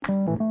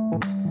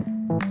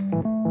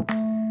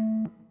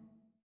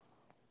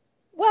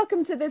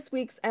welcome to this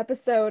week's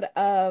episode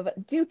of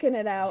Duking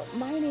It Out.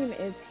 My name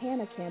is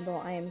Hannah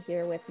Campbell. I am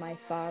here with my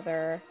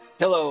father.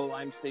 Hello,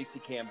 I'm Stacey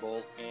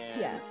Campbell, and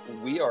Yes.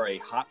 we are a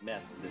hot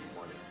mess this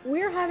morning.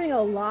 We're having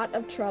a lot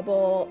of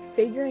trouble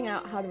figuring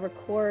out how to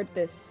record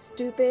this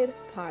stupid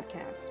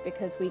podcast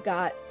because we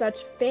got such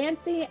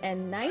fancy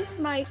and nice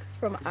mics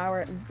from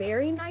our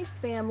very nice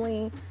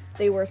family.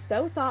 They were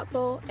so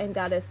thoughtful and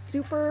got us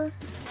super,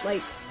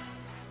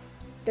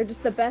 they're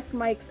just the best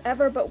mics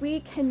ever, but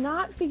we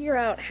cannot figure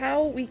out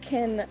how we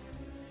can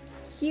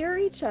hear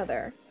each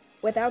other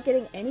without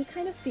getting any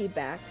kind of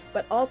feedback,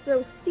 but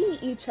also see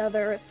each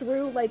other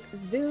through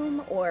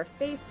Zoom or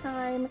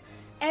FaceTime.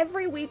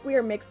 Every week we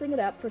are mixing it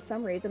up for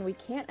some reason. We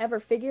can't ever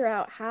figure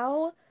out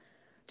how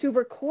to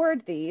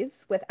record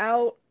these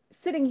without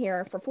sitting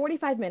here for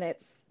 45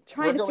 minutes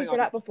trying to figure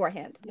it out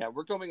beforehand. Yeah,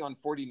 we're going on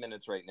 40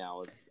 minutes right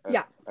now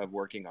of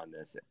working on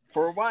this.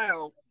 For a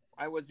while,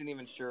 I wasn't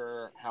even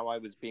sure how I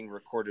was being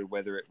recorded,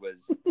 whether it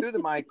was through the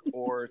mic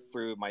or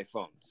through my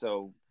phone.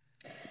 So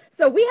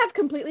we have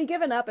completely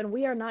given up, and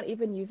we are not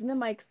even using the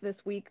mics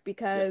this week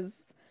because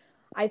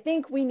I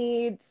think we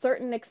need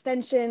certain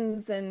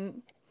extensions,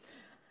 and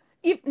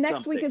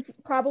next week is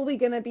probably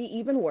going to be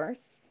even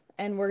worse,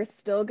 and we're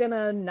still going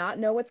to not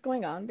know what's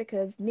going on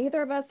because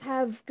neither of us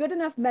have good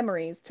enough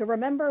memories to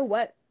remember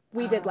what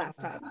we did last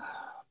time.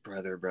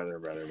 Brother.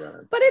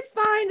 But it's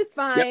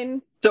fine.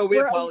 Yep. So we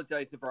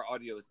apologize if our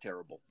audio is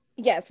terrible.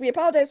 Yes, we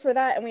apologize for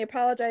that, and we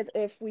apologize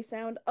if we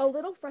sound a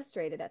little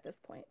frustrated at this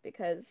point,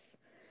 because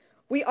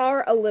we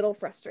are a little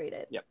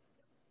frustrated. Yep.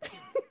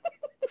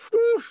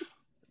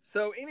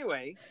 So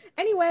anyway,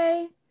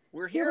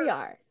 we're here. We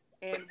are,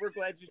 and we're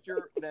glad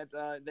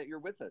that you're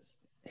with us.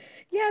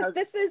 Yes,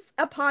 this is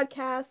a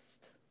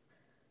podcast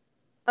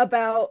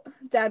about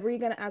Dad. Were you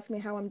going to ask me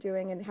how I'm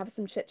doing and have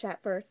some chit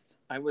chat first?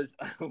 I was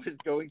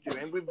going to,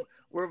 and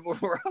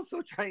we're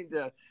also trying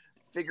to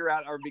figure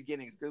out our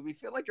beginnings because we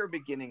feel like our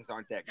beginnings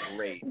aren't that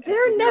great.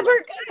 They're never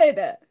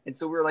good. And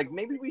so we're like,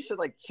 maybe we should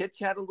chit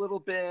chat a little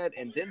bit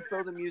and then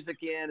throw the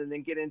music in and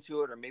then get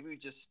into it, or maybe we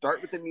just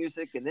start with the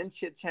music and then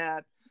chit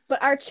chat.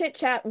 But our chit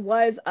chat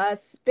was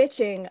us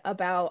bitching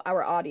about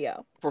our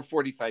audio for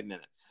 45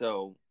 minutes.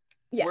 So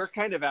yes. We're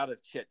kind of out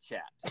of chit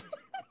chat.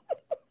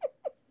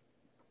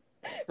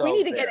 We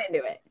need to get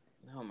into it.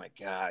 Oh my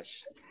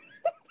gosh.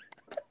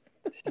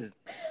 This is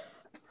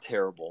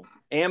terrible.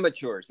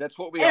 Amateurs. That's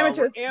what we are.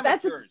 We're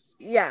amateurs.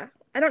 Yeah.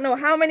 I don't know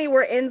how many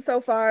we're in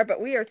so far, but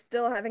we are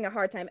still having a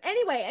hard time.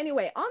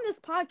 Anyway, on this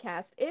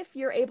podcast, if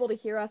you're able to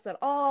hear us at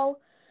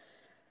all,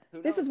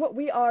 this is what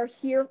we are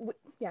here.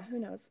 Yeah, who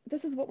knows?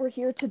 This is what we're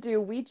here to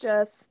do. We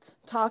just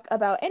talk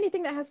about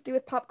anything that has to do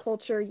with pop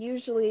culture.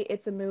 Usually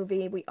it's a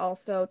movie. We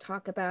also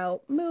talk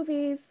about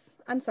movies.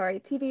 I'm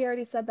sorry, TV, I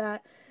already said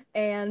that.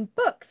 And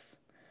books.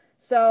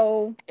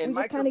 So and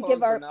we just kind of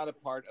give our... are not a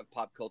part of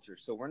pop culture,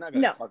 so we're not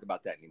going to talk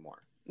about that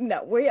anymore.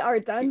 No, we are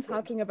done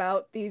talking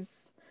about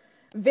these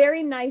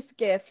very nice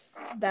gifts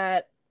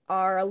that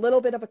are a little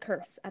bit of a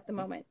curse at the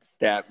moment.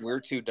 That we're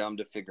too dumb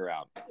to figure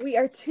out. We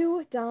are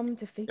too dumb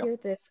to figure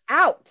this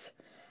out.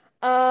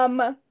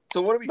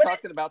 So what are we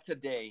talking about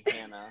today,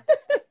 Hannah?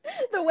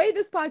 The way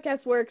this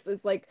podcast works is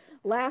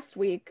last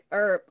week,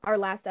 or our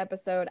last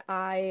episode,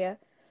 I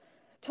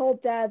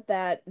told Dad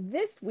that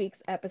this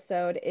week's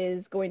episode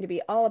is going to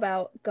be all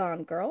about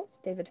Gone Girl,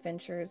 David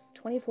Fincher's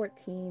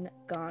 2014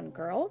 Gone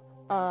Girl.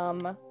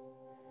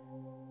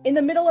 In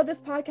the middle of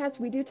this podcast,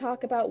 we do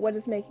talk about what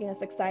is making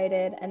us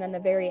excited, and then the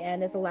very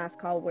end is the last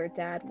call where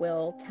Dad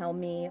will tell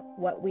me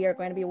what we are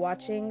going to be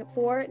watching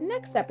for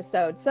next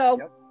episode.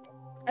 So,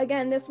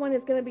 Again, this one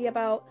is going to be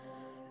about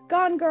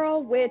Gone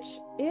Girl, which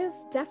is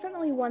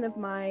definitely one of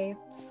my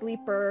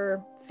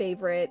sleeper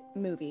favorite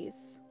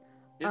movies.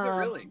 Is it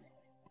really?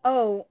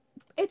 Oh,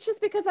 it's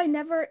just because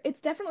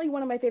it's definitely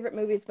one of my favorite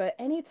movies, but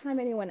anytime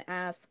anyone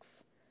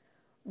asks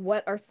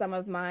what are some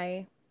of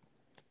my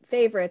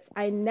favorites,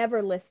 I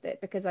never list it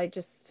because I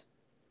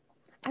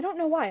don't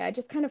know why. I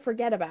just kind of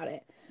forget about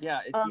it. Yeah,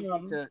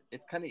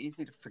 it's kind of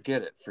easy to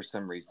forget it for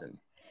some reason.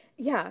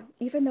 Yeah,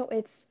 even though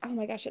oh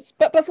my gosh,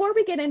 but before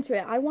we get into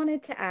it, I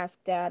wanted to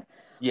ask Dad.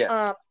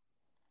 Yes.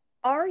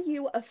 Are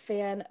you a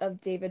fan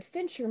of David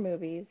Fincher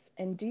movies,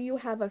 and do you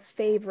have a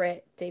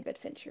favorite David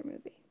Fincher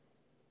movie?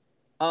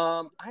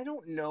 I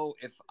don't know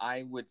if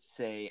I would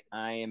say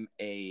I am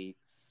a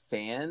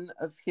fan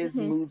of his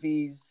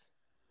movies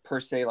per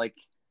se. Like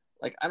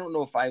I don't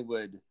know if I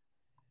would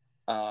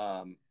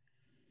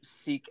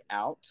seek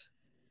out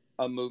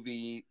a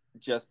movie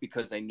just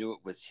because I knew it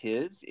was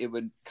his. It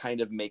would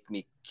kind of make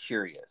me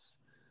curious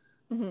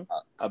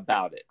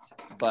about it.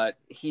 But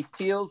he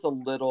feels a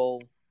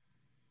little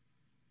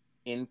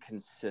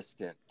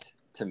inconsistent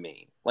to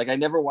me. I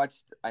haven't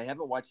watched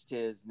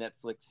his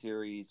Netflix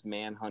series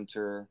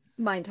Mindhunter.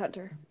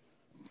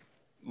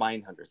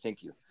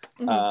 Thank you.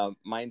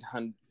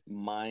 Mindhunter.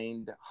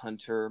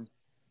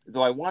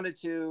 Though I wanted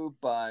to,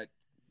 but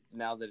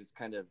now that it's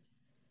kind of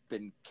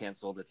been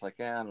canceled, it's I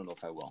don't know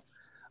if I will.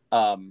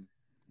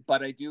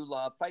 But I do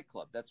love Fight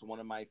Club. That's one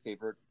of my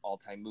favorite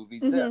all-time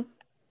movies there.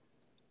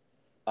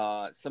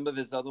 Some of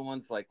his other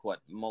ones, like what,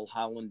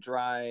 Mulholland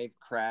Drive,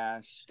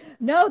 Crash.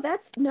 No,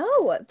 those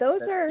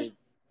That's are the.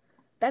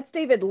 that's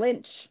David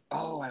Lynch.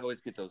 Oh, I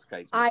always get those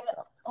guys I mixed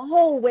up.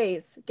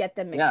 always get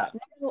them mixed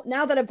Yeah, up.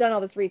 Now that I've done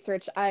all this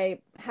research, I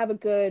have a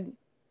good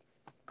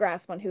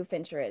grasp on who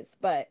Fincher is.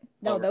 But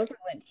no, all those right.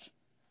 are Lynch.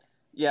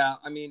 Yeah,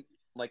 I mean,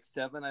 like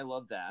Seven, I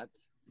love that.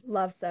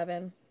 Love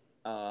Seven.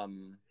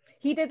 Um,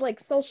 He did like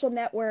Social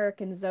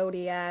Network and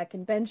Zodiac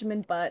and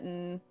Benjamin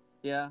Button.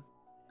 yeah,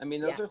 I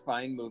mean, Yeah. those are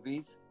fine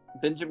movies.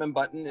 Benjamin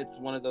Button, it's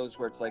one of those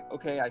where it's like,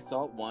 okay, I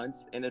saw it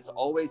once, and it's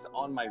always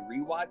on my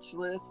rewatch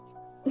list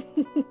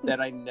that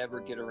I never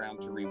get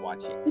around to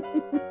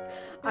rewatching.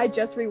 I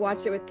just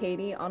rewatched it with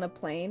Katie on a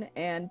plane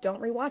and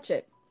don't rewatch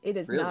it. It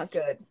is Really, not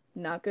good.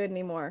 Not good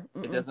anymore. it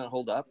Mm-mm. doesn't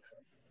hold up.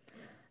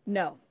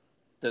 No,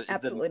 Is the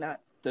absolutely not.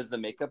 does the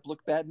makeup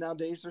look bad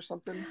nowadays or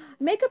something?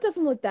 Makeup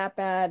doesn't look that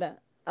bad.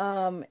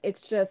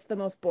 It's just the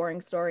most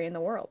boring story in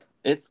the world.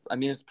 I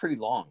mean, it's pretty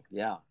long.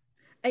 Yeah,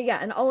 And yeah,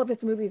 and all of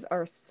his movies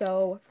are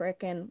so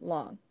freaking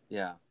long.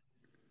 yeah,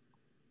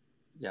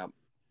 yeah.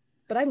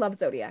 But I love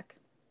Zodiac.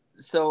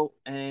 So,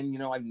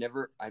 and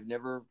I've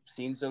never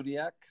seen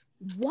Zodiac.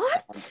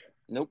 What?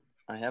 Nope,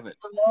 I haven't.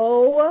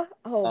 Oh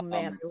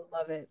man, Um, I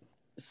love it.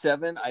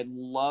 Seven, I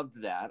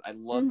loved that. I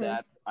love Hmm.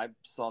 that. I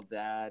saw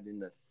that in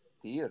the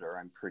theater,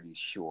 I'm pretty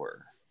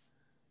sure.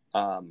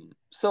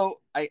 So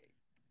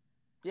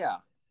yeah,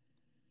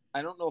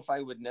 I don't know if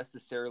I would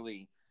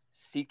necessarily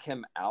seek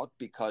him out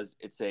because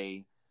it's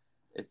a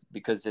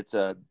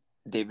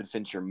David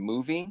Fincher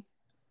movie.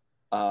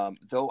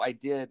 Though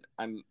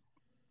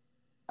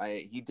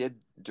he did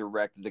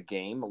direct The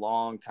Game a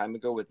long time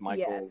ago with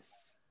Yes.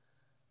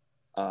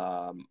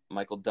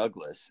 Michael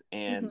Douglas, Hmm.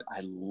 and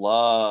I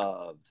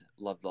loved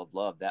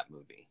that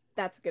movie.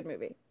 That's a good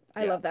movie.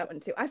 I Yeah, love that one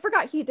too. I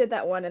forgot he did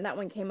that one, and that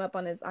one came up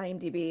on his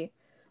IMDb.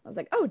 I was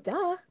like, oh,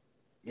 duh.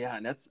 yeah,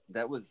 and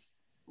that was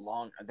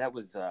long. That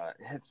was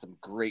it had some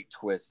great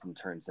twists and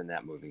turns in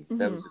that movie.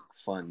 That Hmm. was a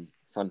fun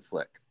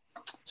flick.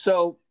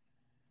 So,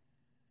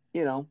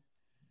 you know,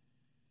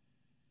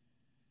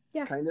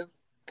 Yeah, kind of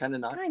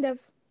not. kind of.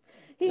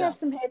 He Yeah, has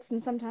some hits,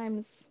 and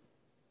sometimes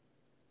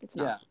it's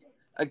not. yeah.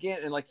 Again,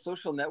 and like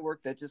Social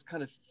Network, that just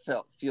kind of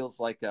feels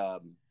like I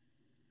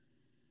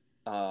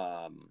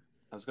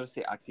was going to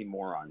say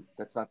oxymoron.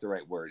 That's not the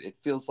right word. It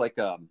feels like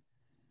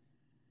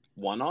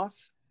one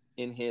off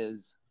in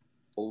his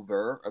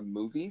over of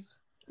movies.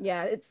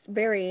 Yeah, it's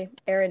very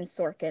Aaron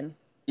Sorkin.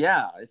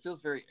 Yeah, it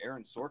feels very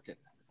Aaron Sorkin.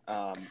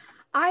 Um,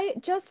 I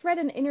just read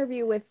an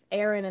interview with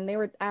Aaron and they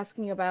were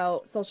asking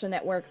about Social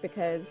Network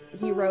because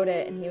he wrote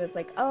it and he was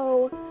like,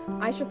 "Oh,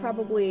 I should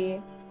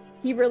probably."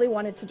 He really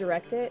wanted to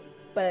direct it,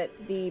 but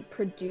the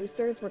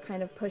producers were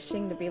kind of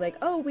pushing to be like,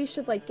 "Oh, we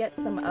should like get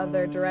some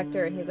other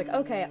director." And he's like,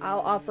 "Okay,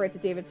 I'll offer it to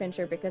David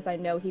Fincher because I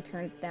know he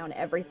turns down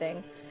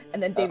everything."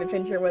 And then uh, David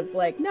Fincher was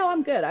like, "No,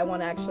 I'm good. I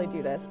want to actually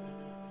do this."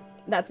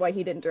 That's why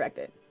he didn't direct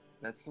it.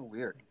 that's so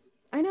weird.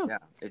 I know, Yeah,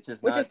 it's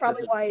just which is not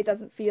probably doesn't. why it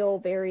doesn't feel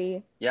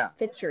very Yeah,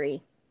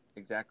 Finchery.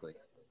 exactly,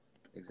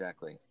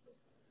 exactly.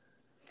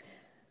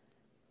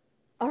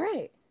 All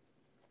right.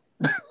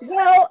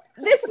 Well,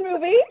 this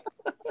movie,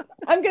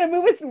 I'm gonna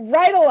move us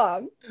right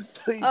along.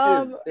 Please do.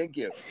 Um, Thank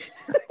you.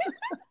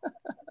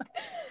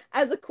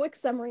 as a quick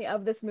summary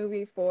of this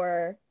movie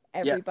for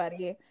Yes.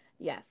 everybody,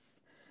 yes.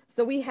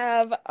 So we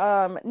have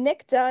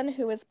Nick Dunn,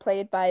 who is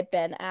played by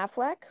Ben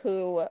Affleck,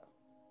 who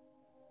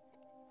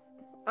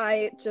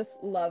I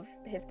just love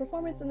his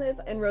performance in this,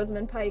 and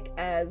Rosamund Pike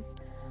as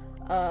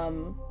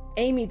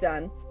Amy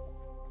Dunn.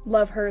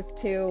 Love hers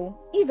too,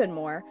 even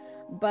more.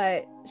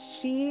 But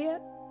she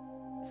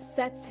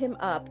sets him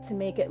up to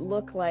make it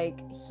look like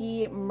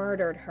he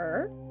murdered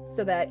her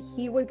so that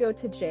he would go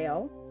to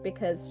jail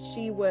because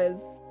she was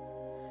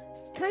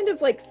kind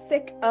of like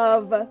sick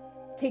of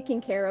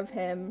taking care of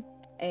him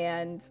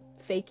and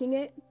faking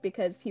it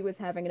because he was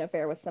having an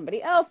affair with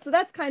somebody else. So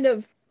that's kind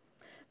of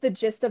the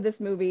gist of this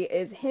movie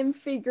is him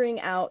figuring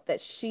out that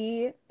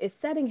she is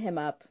setting him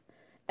up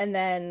and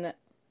then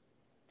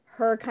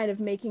her kind of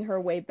making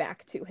her way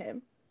back to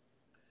him.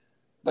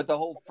 But the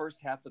whole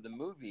first half of the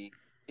movie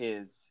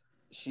is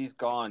she's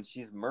gone,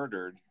 she's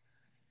murdered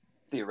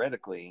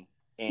theoretically,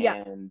 Yeah.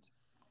 and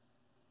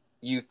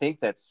you think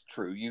that's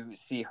true. You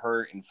see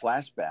her in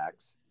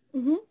flashbacks,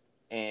 Hmm.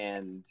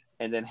 and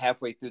then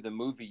halfway through the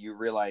movie you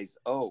realize,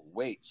 oh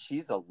wait,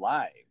 she's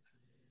alive,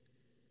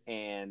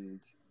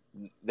 and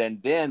then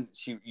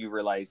you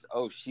realize,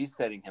 oh, she's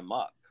setting him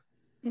up,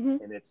 Hmm.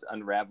 and it's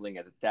unraveling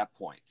at that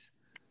point.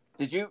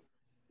 Did you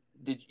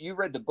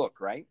read the book,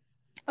 right?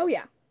 Oh,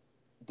 yeah.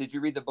 Did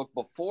you read the book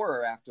before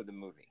or after the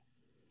movie?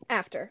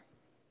 After.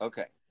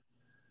 Okay.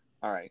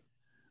 All right.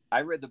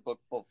 I read the book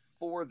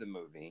before the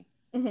movie,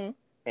 Hmm.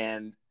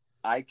 and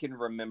I can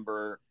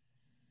remember,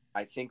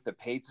 I think, the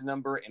page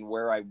number and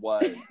where I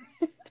was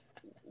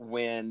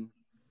when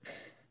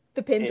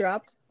The pin it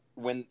dropped.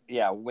 when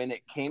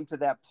it came to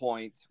that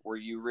point where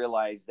you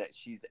realize that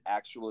she's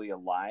actually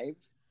alive,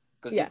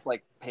 because Yeah. it's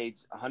like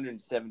page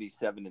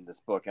 177 in this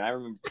book, and I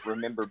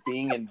remember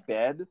being in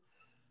bed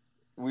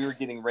we were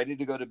getting ready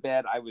to go to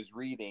bed. I was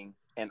reading,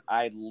 and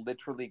I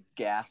literally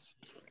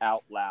gasped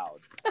out loud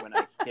when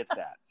I hit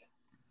that.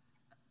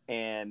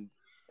 And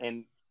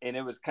and and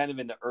it was kind of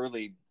in the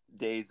early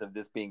days of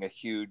this being a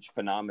huge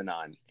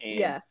phenomenon, and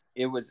Yeah.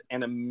 it was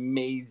an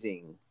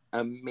amazing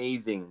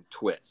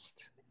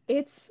twist.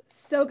 It's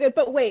so good.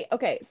 But wait,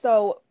 okay,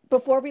 so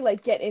before we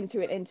like get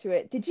into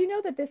it, did you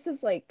know that this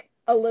is like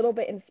a little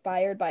bit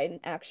inspired by an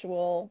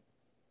actual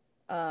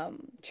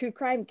true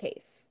crime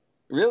case?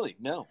 Really?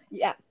 No.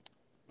 Yeah.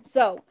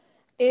 So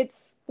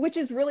it's, which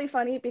is really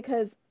funny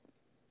because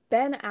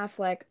Ben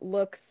Affleck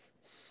looks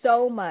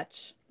so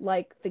much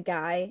like the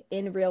guy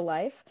in real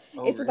life.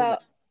 Oh, It's really?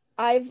 about,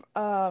 I've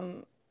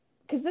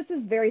because this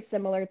is very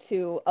similar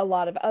to a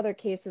lot of other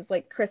cases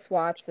like Chris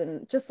Watts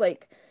and just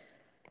like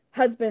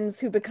husbands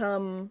who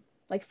become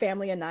like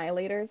family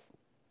annihilators.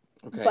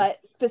 Okay. But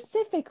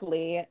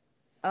specifically,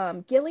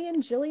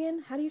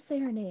 Gillian, how do you say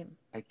her name?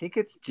 I think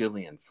it's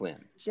Gillian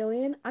Flynn.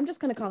 Jillian? I'm just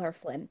going to call her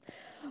Flynn.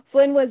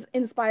 Flynn was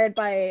inspired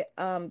by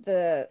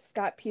the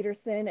Scott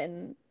Peterson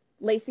and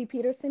Lacey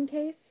Peterson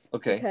case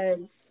Okay.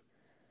 because,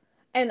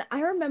 and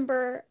I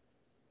remember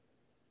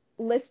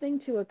listening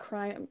to a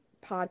crime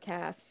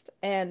podcast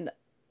and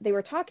they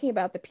were talking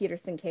about the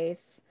Peterson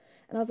case.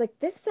 And I was like,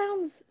 this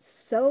sounds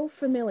so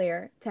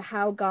familiar to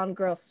how Gone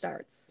Girl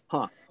starts.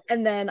 Huh.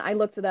 And then I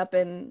looked it up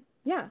and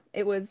yeah,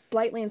 it was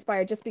slightly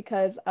inspired just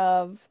because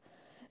of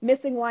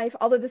missing wife,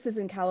 although this is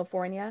in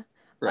California.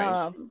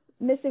 Right.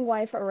 Missing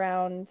wife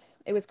around,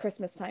 it was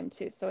Christmas time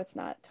too, so it's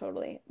not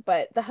totally.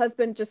 But the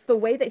husband, just the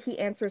way that he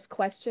answers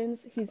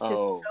questions, he's just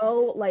Oh,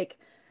 so like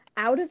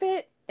out of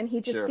it and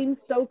he just sure. seems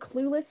so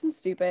clueless and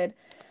stupid.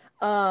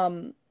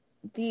 Um,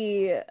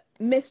 the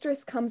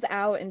mistress comes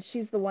out and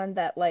she's the one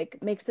that like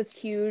makes this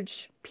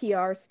huge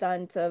PR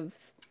stunt of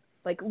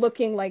like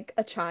looking like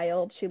a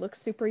child. She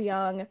looks super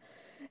young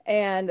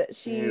and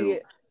Ew.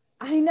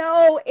 I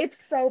know it's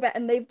so bad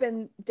and they've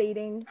been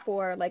dating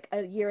for like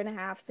a year and a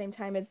half, same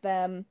time as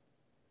them.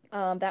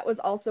 That was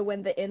also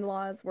when the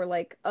in-laws were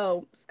like,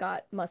 "Oh,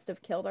 Scott must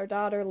have killed our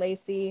daughter,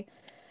 Lacey."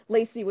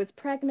 Lacey was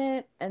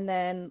pregnant, and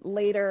then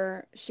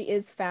later she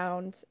is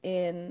found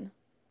in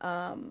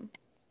um,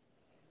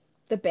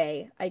 the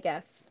bay, I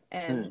guess. Hmm.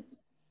 And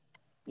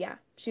yeah,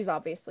 she's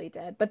obviously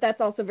dead. But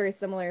that's also very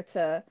similar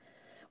to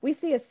we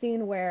see a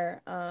scene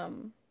where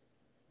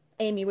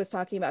Amy was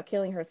talking about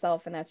killing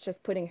herself, and that's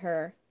just putting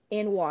her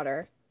in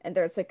water. And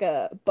there's like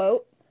a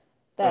boat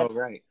Oh, that's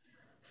right.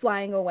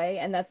 flying away,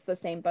 and that's the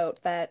same boat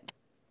that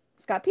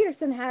Scott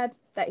Peterson had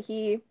that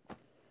he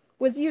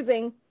was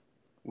using,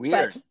 but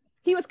Weird.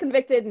 he was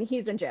convicted and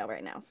he's in jail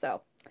right now.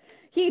 So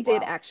he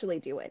did Wow. actually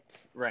do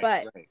it. Right,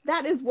 But right.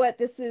 that is what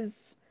this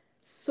is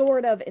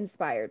sort of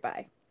inspired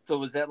by. So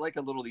was that like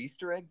a little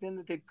Easter egg then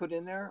that they put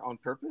in there on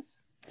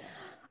purpose?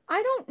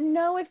 I don't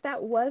know if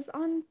that was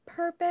on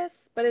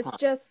purpose, but it's Huh.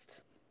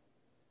 just,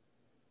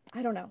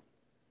 I don't know.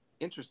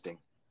 Interesting.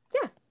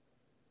 Yeah.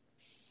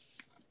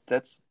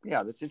 That's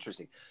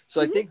interesting.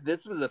 So I Hmm. think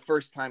this was the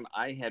first time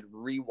I had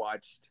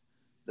rewatched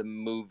the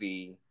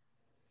movie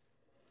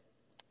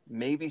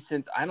maybe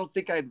since I don't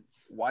think I'd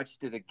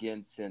watched it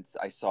again since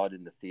I saw it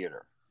in the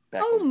theater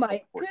back in Oh my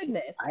 2014.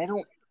 goodness.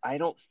 I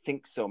don't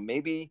think so.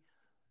 Maybe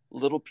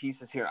little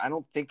pieces here. I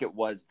don't think it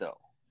was though.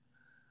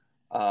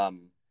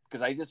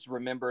 Because I just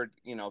remembered,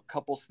 a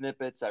couple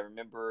snippets. I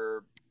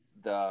remember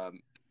the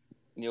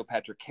Neil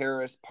Patrick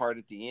Harris part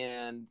at the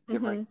end,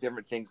 Hmm.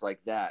 different things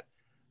like that.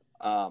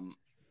 Um,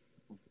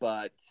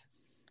 but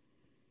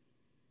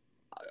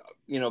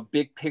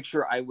big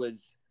picture, I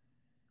was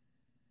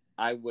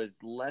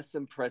less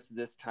impressed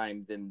this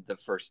time than the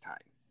first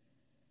time.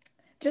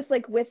 Just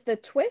like with the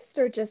twist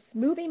or just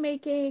movie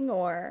making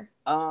or.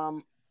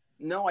 Um,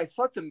 no, I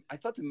thought the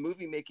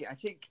movie making. I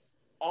think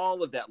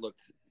all of that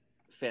looked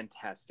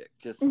fantastic.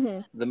 Just Hmm.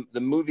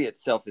 the movie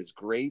itself is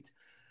great.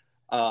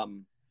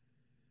 Um,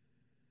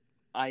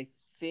 I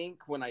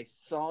think when I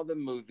saw the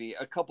movie,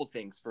 a couple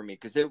things for me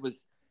because it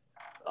was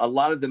a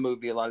lot of the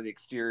movie, a lot of the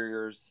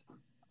exteriors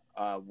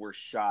were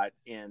shot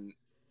in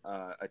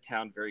a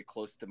town very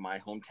close to my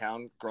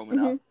hometown growing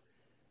Hmm. up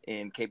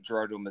in Cape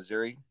Girardeau,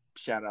 Missouri.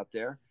 Shout out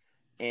there.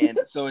 And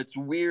so it's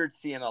weird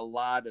seeing a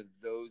lot of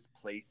those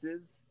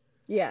places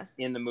Yeah.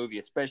 in the movie,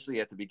 especially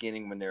at the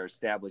beginning when they're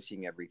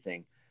establishing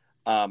everything.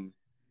 Um,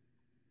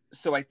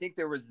 so I think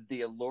there was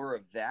the allure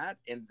of that.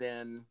 And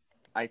then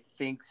I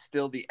think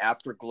still the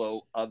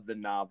afterglow of the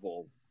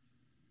novel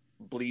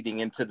bleeding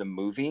into the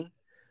movie.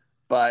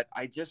 But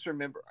I just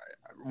remember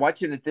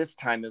watching it this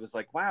time, it was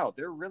like, wow,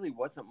 there really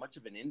wasn't much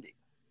of an ending.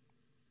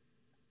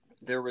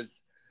 There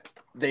was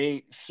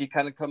she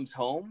kind of comes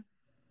home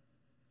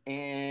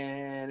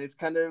and it's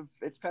kind of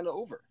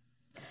over.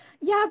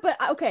 Yeah, but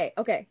okay,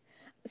 okay.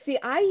 See,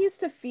 I used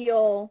to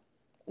feel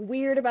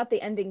weird about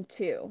the ending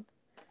too.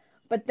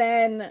 But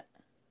then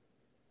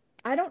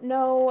I don't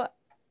know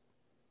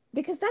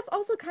because that's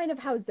also kind of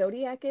how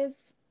Zodiac is.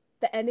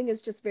 The ending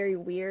is just very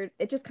weird.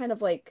 It just kind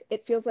of like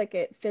it feels like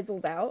it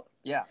fizzles out.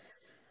 Yeah.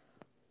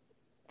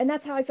 And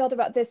that's how I felt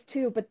about this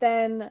too. But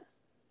then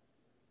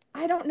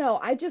I don't know.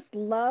 I just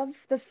love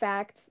the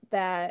fact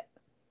that,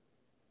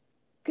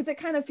 because it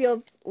kind of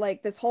feels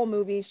like this whole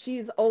movie,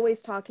 she's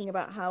always talking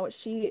about how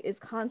she is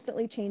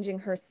constantly changing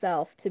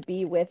herself to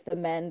be with the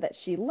men that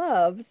she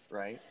loves,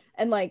 Right.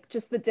 and like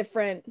just the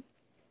different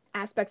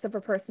aspects of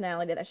her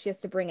personality that she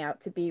has to bring out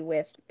to be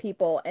with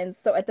people. And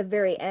so at the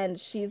very end,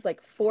 she's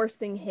like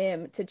forcing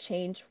him to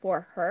change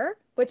for her,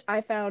 which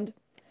I found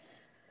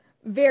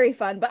very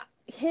fun. But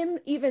him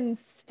even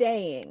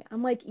staying,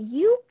 I'm like,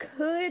 you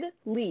could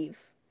leave.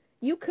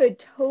 You could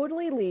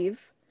totally leave.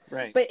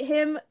 Right. But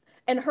him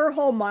and her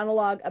whole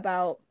monologue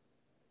about,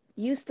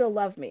 you still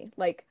love me.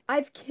 Like,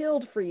 I've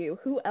killed for you.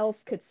 Who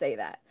else could say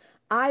that?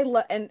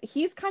 And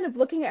he's kind of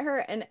looking at her,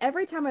 and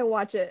every time I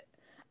watch it,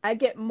 I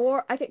get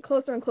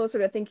closer and closer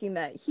to thinking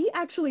that he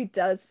actually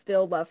does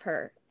still love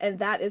her, and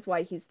that is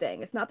why he's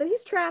staying. It's not that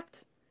he's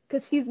trapped,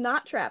 because he's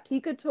not trapped. He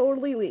could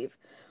totally leave.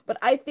 But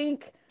I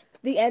think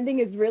the ending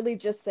is really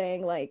just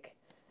saying, like,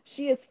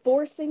 she is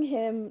forcing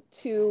him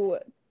to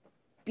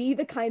be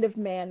the kind of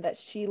man that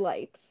she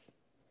likes.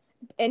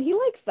 And he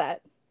likes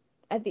that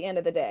at the end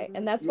of the day.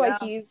 And that's why Yeah,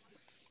 he's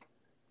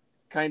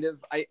kind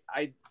of.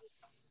 And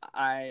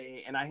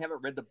I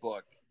haven't read the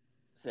book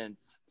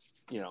since,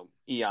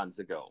 eons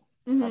ago,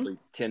 mhm. probably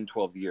 10,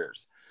 12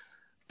 years.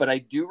 But I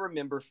do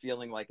remember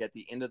feeling like at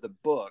the end of the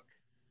book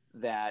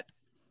that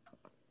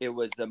it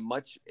was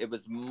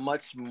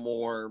much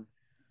more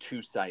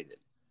two-sided,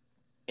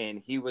 and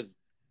he was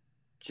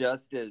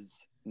just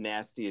as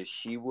nasty as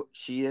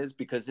she is,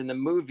 because in the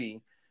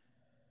movie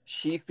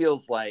she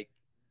feels like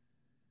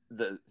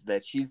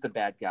that she's the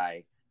bad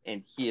guy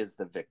and he is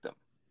the victim.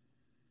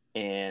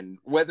 And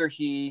whether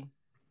he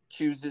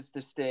chooses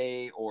to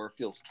stay or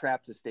feels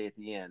trapped to stay at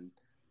the end,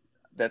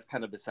 that's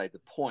kind of beside the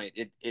point.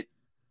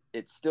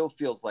 It still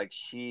feels like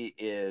she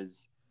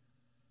is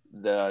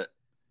the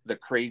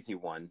crazy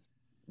one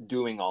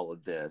doing all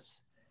of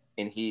this,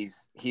 and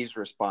he's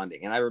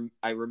responding. And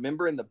I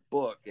remember in the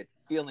book it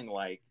feeling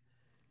like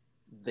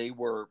they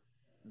were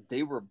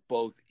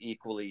both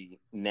equally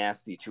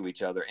nasty to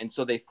each other, and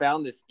so they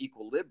found this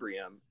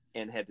equilibrium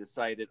and had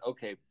decided,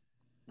 okay,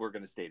 we're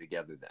going to stay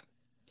together then.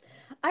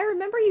 I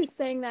remember you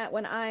saying that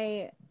when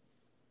I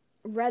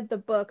read the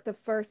book the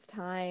first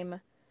time,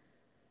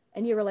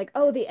 and you were like,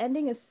 "Oh, the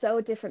ending is so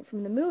different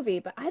from the movie,"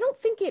 but I don't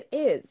think it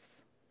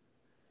is.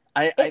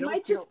 I It don't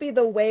might feel. just be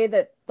the way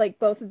that like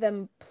both of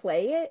them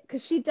play it,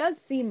 because she does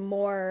seem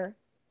more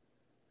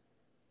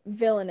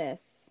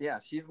villainous, Yeah,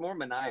 she's more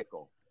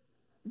maniacal.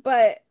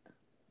 but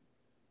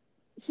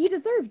he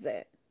deserves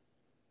it.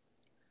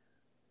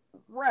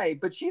 Right,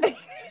 but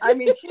I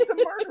mean, she's a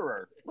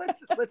murderer.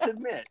 Let's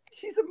admit,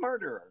 she's a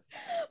murderer.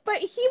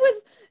 But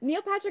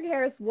Neil Patrick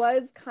Harris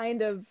was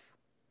kind of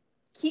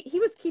he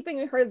was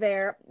keeping her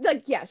there.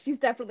 Like, yeah, she's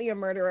definitely a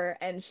murderer,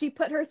 and she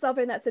put herself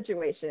in that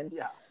situation.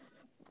 Yeah.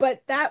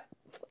 But that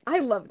I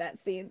love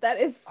that scene. That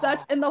is such,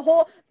 Oh, and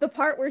the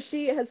part where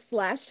she has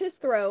slashed his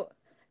throat,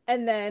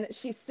 and then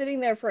she's sitting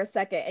there for a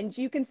second, and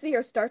you can see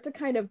her start to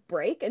kind of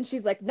break, and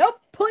she's like,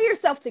 "Nope, pull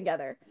yourself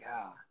together,"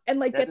 yeah. and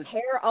like That gets is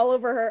hair all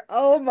over her.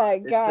 Oh my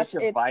it's gosh,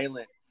 such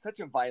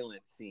a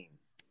violent scene.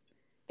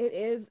 it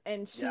is,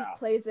 and she Yeah.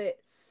 plays it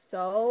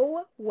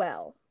so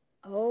well.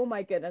 Oh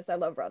my goodness, I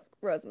love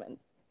Rosamund.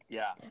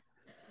 Yeah.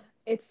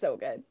 It's so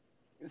good.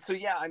 So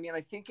yeah, I mean,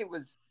 I think it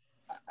was.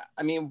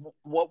 I mean,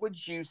 what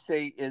would you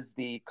say is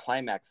the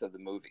climax of the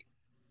movie?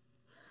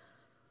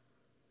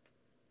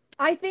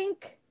 I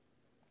think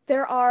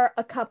there are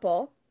a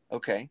couple,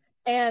 Okay.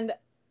 and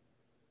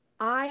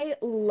I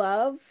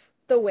love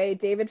the way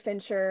David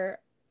Fincher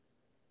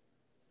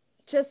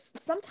just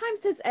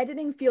sometimes his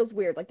editing feels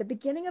weird. Like the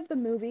beginning of the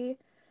movie,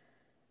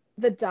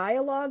 the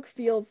dialogue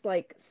feels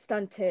like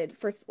stunted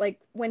for like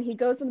when he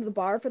goes into the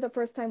bar for the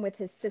first time with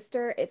his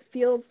sister, it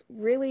feels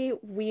really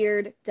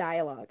weird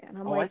dialogue. And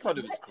I'm Oh, I like, thought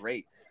it was what?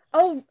 great,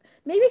 Oh,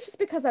 maybe it's just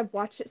because I've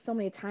watched it so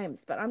many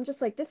times, but I'm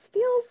just like, this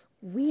feels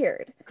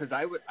weird. because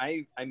I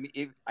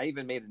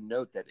even made a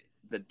note that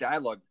the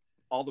dialogue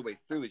all the way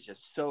through is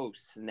just so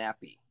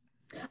snappy.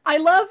 I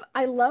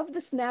love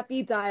the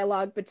snappy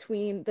dialogue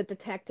between the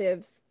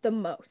detectives the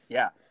most.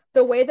 Yeah.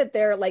 The way that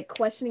they're like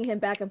questioning him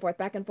back and forth,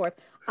 back and forth.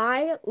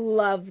 I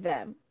love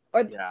them.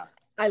 Or Yeah.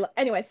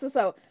 anyway,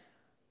 so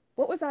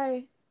what was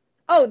I?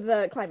 Oh,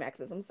 the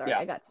climaxes. I'm sorry, Yeah.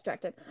 I got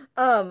distracted.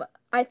 Um,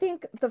 I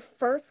think the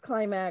first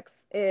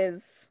climax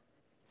is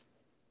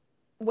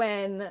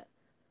when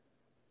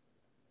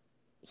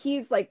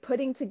he's like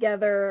putting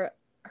together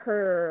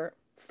her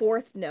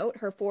fourth note,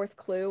 her fourth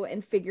clue,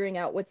 and figuring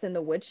out what's in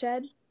the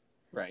woodshed.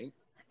 Right.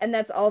 And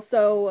that's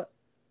also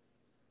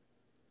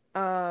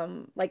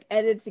like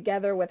edited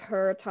together with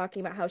her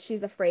talking about how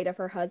she's afraid of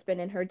her husband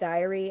in her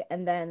diary,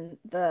 and then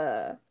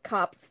the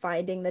cops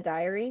finding the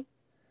diary,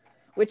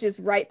 which is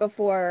right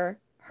before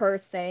her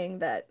saying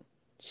that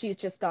she's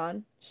just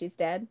gone, she's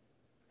dead.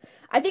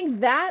 I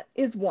think that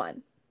is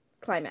one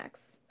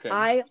climax. Okay.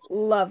 I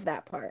love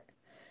that part.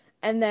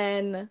 And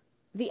then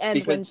the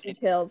end when Because she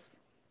kills.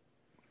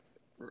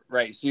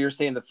 right. So you're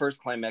saying the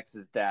first climax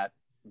is that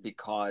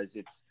because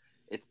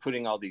it's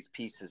putting all these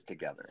pieces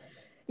together.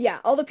 Yeah,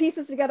 all the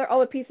pieces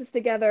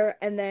together,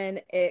 and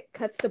then it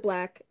cuts to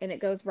black, and it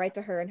goes right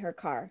to her in her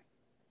car.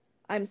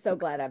 I'm so Okay.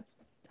 glad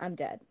I'm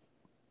dead.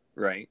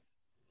 Right.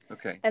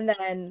 Okay. And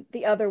then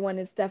the other one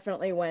is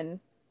definitely when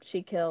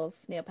she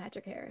kills Neil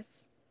Patrick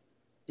Harris.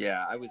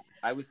 Yeah,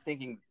 I was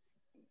thinking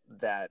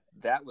that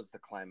that was the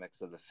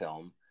climax of the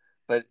film,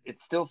 but it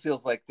still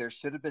feels like there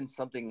should have been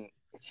something.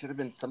 It should have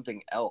been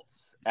something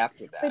else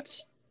after that.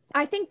 Which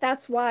I think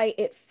that's why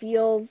it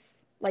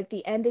feels like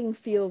the ending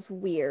feels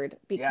weird Yeah.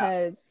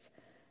 because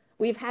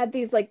we've had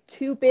these like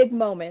two big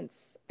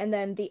moments, and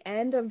then the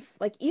end of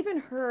like even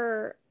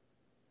her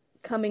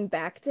coming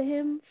back to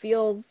him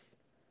feels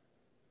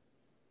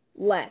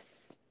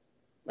less.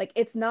 Like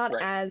it's not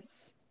Right. as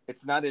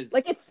It's not as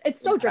like it's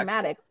so impactful.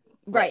 dramatic.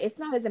 Right, Right. it's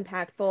not as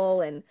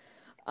impactful, and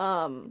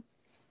um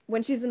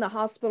when she's in the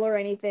hospital or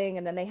anything,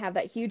 and then they have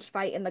that huge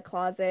fight in the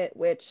closet,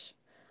 which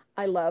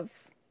I love,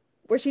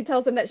 where she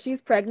tells him that she's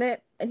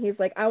pregnant, and he's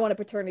like, I want a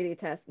paternity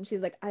test. And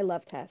she's like, I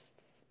love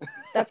tests.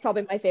 That's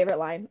probably my favorite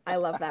line. I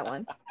love that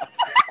one.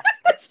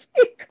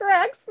 She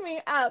cracks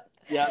me up.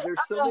 Yeah, Um,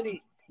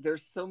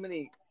 there's so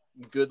many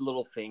good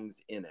little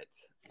things in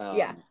it.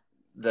 yeah.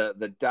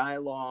 The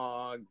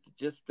dialogue,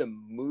 just the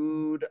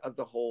mood of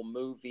the whole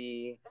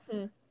movie,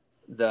 Mhm.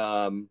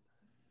 the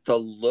the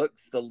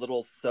looks, the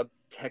little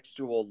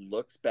subtextual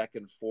looks back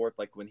and forth,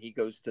 like when he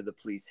goes to the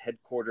police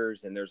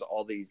headquarters and there's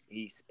all these,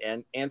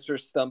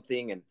 answers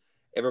something and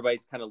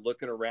everybody's kind of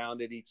looking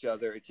around at each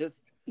other. It's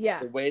just Yeah.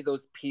 the way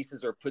those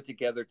pieces are put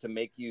together to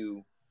make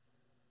you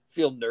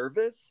feel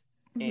nervous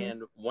Mhm.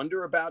 and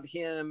wonder about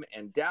him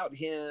and doubt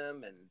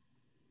him. And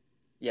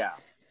yeah,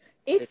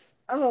 It's it's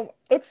oh,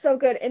 it's so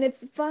good, and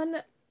it's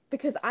fun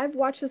because I've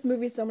watched this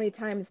movie so many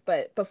times,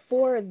 but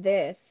before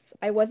this,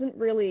 I wasn't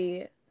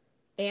really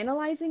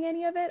analyzing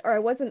any of it, or I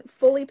wasn't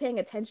fully paying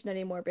attention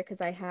anymore because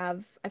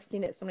I've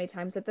seen it so many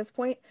times at this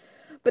point.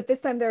 But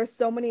this time there are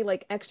so many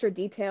like extra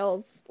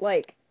details,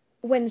 like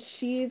when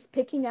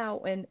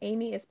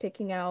Amy is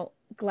picking out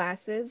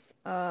glasses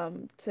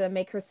to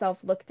make herself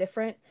look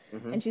different,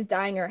 mm-hmm. and she's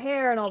dyeing her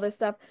hair and all this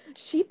stuff.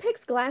 She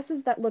picks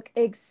glasses that look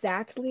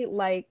exactly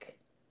like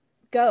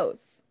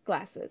Go's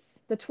glasses,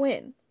 the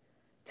twin,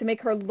 to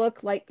make her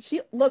look like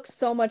she looks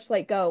so much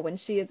like Go when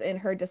she is in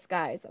her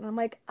disguise. And I'm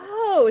like,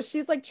 oh,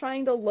 she's like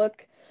trying to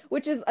look,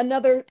 which is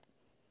another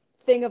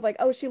thing of like,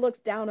 oh, she looks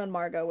down on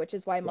Margot, which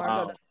is why Margot Wow.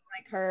 doesn't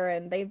like her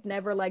and they've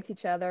never liked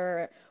each other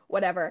or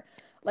whatever.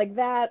 Like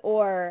that,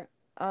 or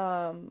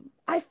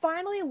I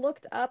finally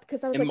looked up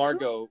because I was And like, who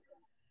Margot,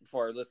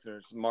 for our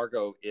listeners,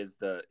 Margot is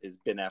Ben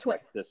twin?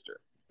 Affleck's sister.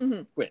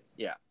 Hmm. Twin.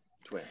 Yeah,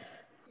 twin.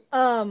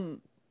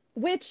 Um,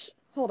 which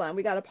hold on,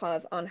 we got to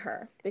pause on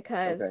her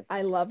because Okay.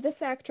 I love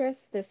this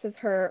actress. This is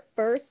her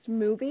first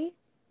movie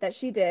that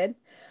she did.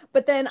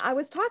 But then I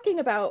was talking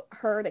about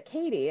her to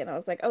Katie and I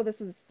was like, "Oh,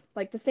 this is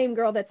like the same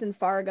girl that's in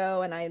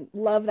Fargo and I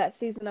love that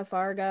season of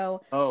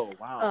Fargo." Oh,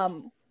 wow.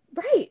 Um,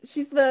 right,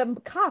 she's the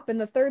cop in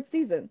the third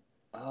season.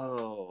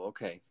 Oh,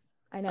 okay.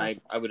 I know.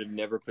 I would have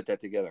never put that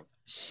together.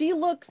 She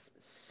looks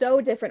so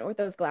different with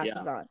those Yeah.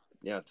 glasses on.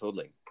 Yeah,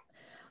 totally.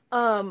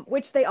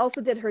 Which they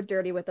also did her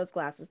dirty with those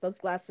glasses. Those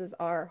glasses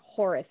are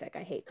horrific.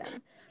 I hate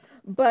them.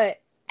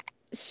 But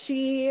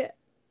she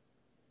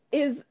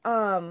is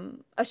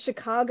a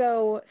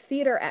Chicago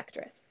theater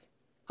actress.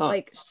 Huh.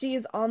 Like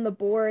she's on the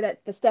board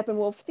at the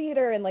Steppenwolf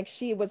Theater and like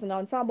she was an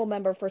ensemble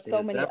member for so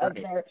Is many that of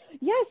right? their.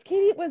 Yes,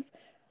 Katie was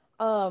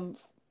um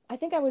I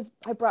think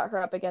I brought her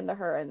up again to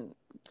her and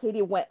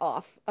Katie went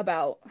off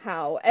about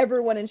how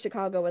everyone in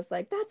Chicago was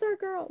like, "That's our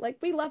girl. Like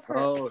we love her."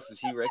 Oh, so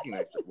she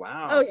recognized her. Oh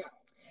Wow. yeah.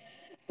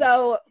 That's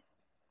So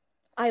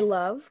I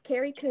love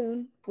Carrie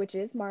Coon, which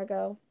is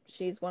Margot.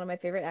 She's one of my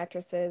favorite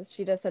actresses.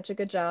 She does such a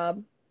good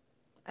job.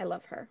 I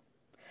love her.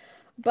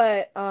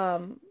 But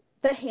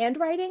the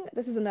handwriting,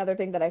 this is another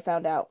thing that I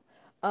found out.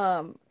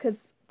 Because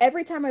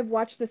every time I've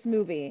watched this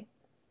movie,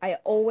 I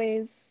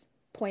always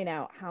point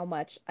out how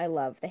much I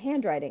love the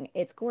handwriting.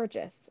 It's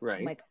gorgeous. I'm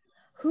right. like,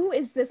 who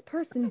is this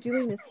person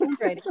doing this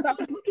handwriting? So I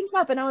was looking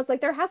up and I was like,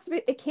 there has to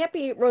be, it can't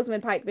be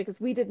Rosamund Pike because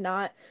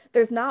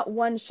there's not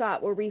one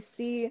shot where we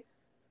see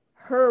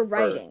her Her,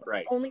 writing. We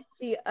right. only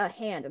see a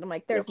hand, and I'm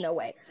like, Yep. there's no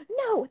way.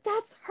 No,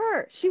 that's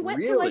her. She went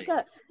to like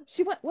Really?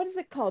 what is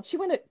it called? She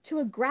went to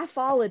a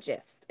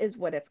graphologist, is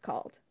what it's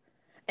called,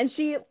 and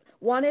she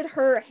wanted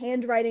her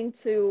handwriting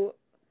to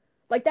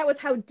like that was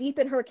how deep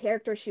in her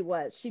character she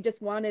was. She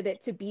just wanted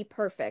it to be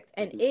perfect, To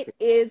and be it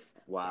fixed. is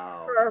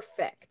Wow.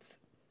 perfect.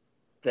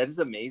 That is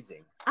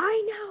amazing.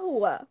 I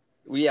know.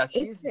 Well, yeah,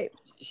 It's great.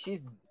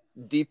 she's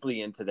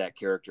deeply into that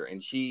character,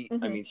 and I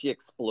Hmm. mean, she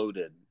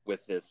exploded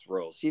with this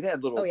role. She'd had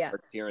Oh little yeah.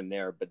 parts here and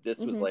there, but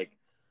this was Hmm. like,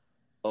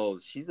 oh,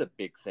 she's a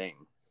big thing.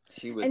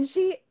 She And was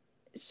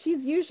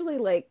she's usually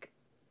like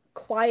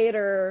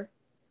quieter,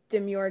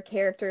 demure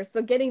characters.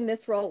 So getting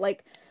this role,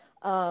 like,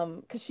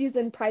 because she's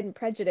in Pride and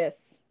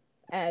Prejudice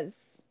as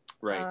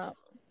right. uh,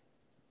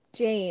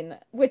 Jane,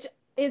 which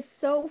is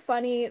so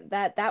funny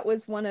that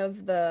was one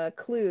of the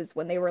clues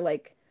when they were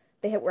like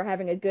were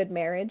having a good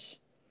marriage.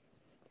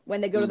 when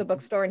they go to the Mhm.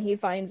 bookstore and he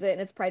finds it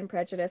and it's Pride and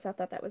Prejudice. I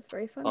thought that was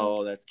very funny.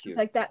 Oh, that's It's cute.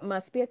 like that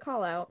must be a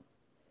call out.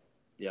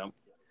 Yeah.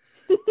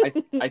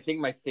 I think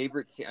my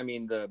favorite scene, I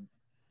mean the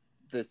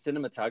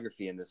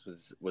cinematography in this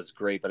was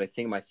great, but I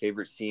think my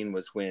favorite scene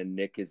was when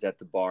Nick is at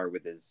the bar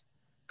with his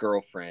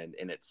girlfriend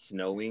and it's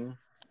snowing.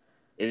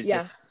 It is Yeah.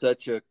 just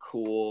such a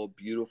cool,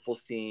 beautiful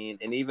scene.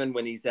 And even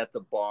when he's at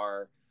the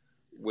bar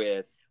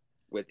with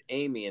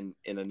Amy in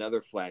another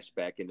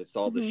flashback and it's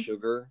all the Hmm.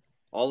 sugar,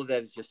 all of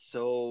that is just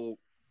so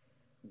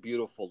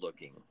beautiful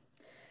looking.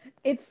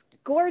 It's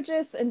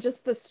gorgeous, and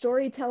just the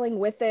storytelling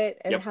with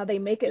it and Yep. how they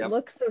make it Yep.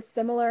 look so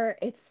similar.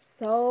 It's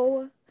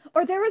so,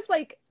 or there was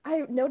like,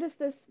 I noticed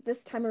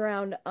this time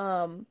around,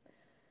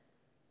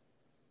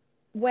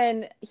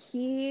 when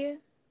he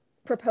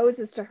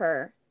proposes to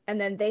her and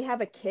then they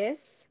have a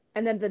kiss,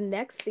 and then the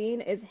next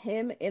scene is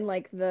him in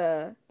like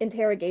the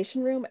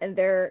interrogation room and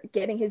they're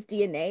getting his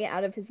DNA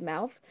out of his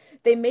mouth.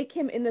 They make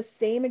him in the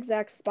same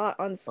exact spot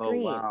on Oh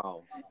screen.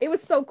 wow. It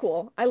was so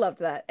cool. I loved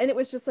that. And it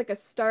was just like a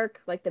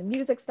stark, like the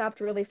music stopped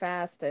really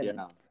fast, and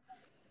Yeah.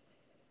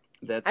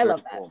 That's I very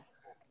love that. cool.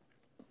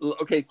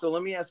 Okay, so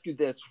let me ask you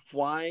this.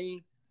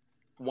 Why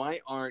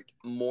aren't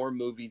more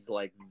movies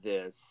like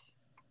this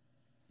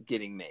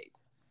getting made?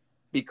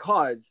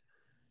 Because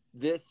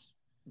this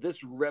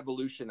this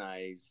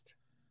revolutionized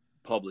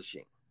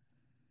publishing.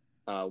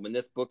 When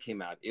this book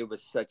came out, it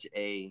was such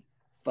a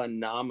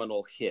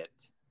phenomenal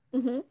hit,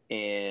 Hmm.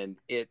 and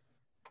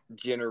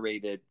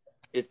generated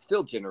it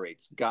still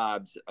generates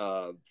gobs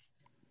of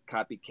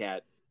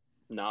copycat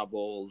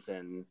novels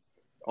and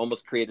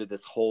almost created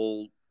this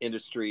whole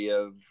industry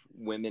of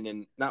women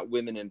in not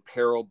women in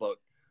peril, but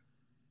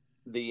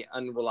the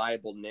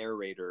unreliable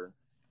narrator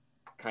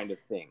kind of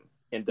thing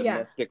and Yeah.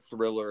 domestic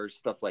thrillers,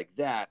 stuff like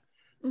that.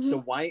 Hmm.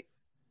 So why,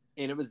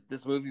 and it was,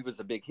 this movie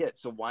was a big hit.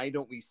 So why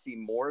don't we see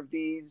more of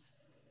these?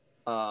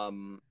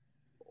 Um,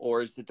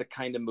 or is it the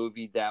kind of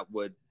movie that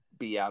would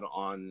be out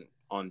on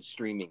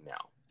streaming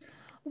now?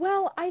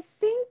 Well, I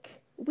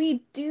think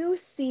we do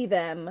see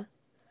them,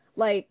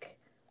 like,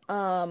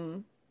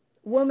 um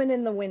Woman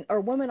in the Wind or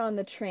Woman on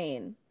the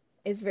Train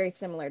is very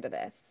similar to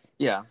this.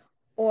 Yeah,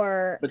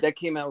 Or, but that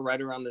came out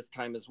right around this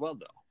time as well,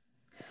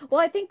 though.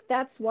 well, I think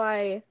that's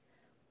why,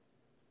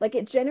 like,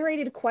 it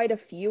generated quite a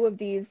few of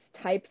these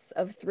types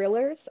of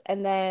thrillers,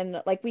 and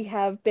then like we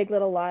have Big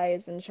Little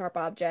Lies and Sharp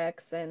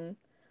Objects, and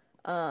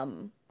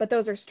but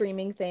those are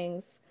streaming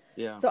things.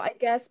 Yeah, So I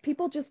guess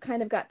people just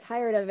kind of got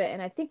tired of it,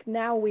 and I think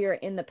now we are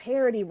in the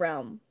parody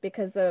realm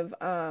because of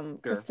sure.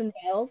 Kristen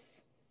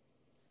Bell's,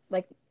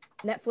 like,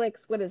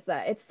 Netflix. What is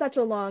that? It's such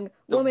a long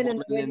The Woman in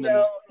the woman in Window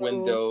the who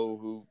window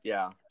who,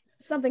 yeah,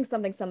 something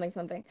something something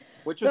something.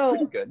 which was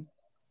pretty So good.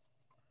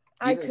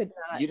 I could You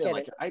not didn't get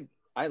like it. it.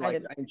 I I liked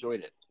did it. I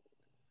enjoyed it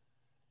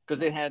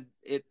because not.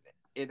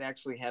 it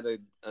actually had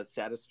a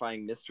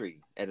satisfying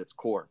mystery at its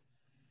core.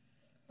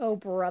 Oh,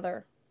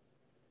 brother.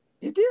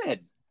 It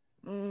did.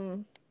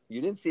 Mm,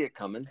 You didn't see it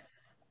coming.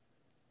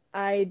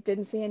 I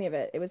didn't see any of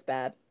it. It was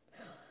bad.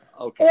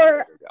 Okay, there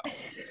Or we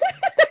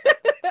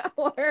go.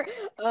 or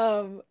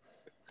um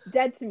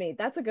Dead to Me.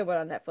 That's a good one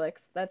on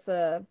Netflix. That's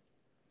a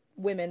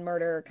women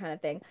murder kind of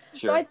thing.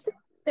 So I Sure. think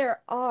there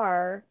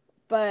are,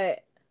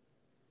 but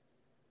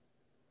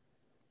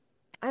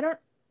I don't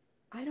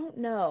I don't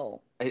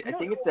know. I I don't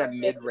think know it's that where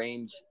mid this.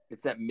 range.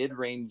 It's that mid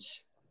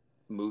range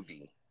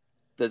movie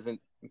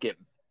doesn't get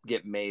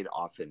get made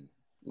often.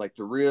 Like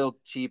the real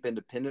cheap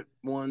independent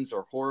ones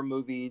or horror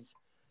movies,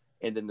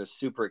 and then the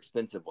super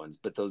expensive ones.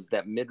 But those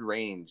that mid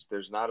range,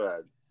 there's not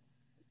a.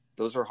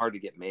 Those are hard to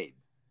get made.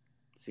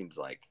 Seems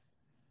like.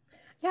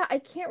 Yeah, I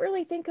can't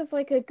really think of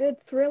like a good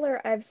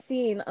thriller I've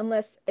seen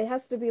unless it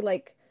has to be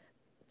like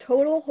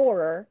total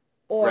horror,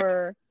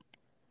 Right.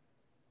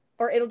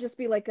 or it'll just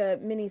be like a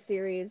mini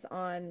series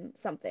on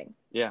something.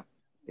 Yeah.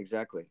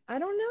 Exactly. I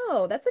don't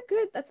know. That's a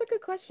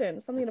good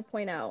question. Something to It's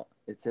point out.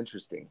 it's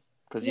interesting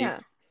because Yeah.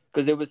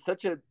 it was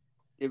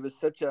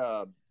such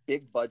a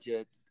big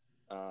budget,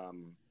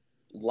 um,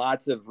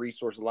 lots of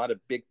resources, a lot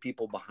of big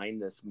people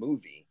behind this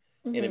movie,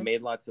 and it Hmm.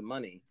 made lots of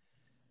money.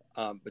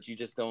 But you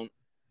just don't,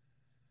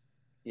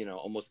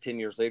 almost 10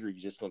 years later, you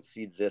just don't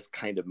see this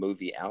kind of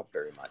movie out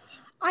very much.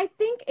 I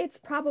think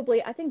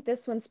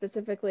this one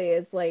specifically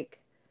is like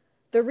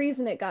the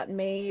reason it got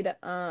made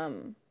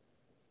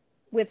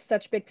with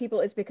such big people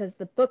is because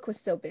the book was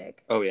so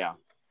big. Oh yeah,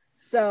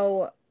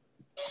 So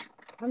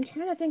I'm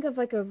trying to think of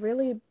like a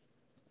really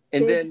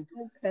and big then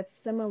book that's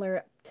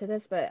similar to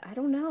this, but I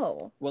don't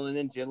know.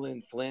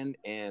 Gillian Flynn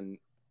and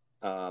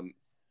um,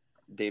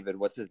 David,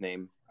 what's his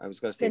name? I was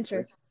going to say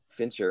Fincher.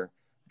 Fincher.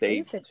 It They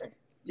is Fincher.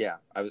 Yeah,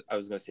 I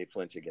was going to say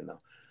Flinch again though.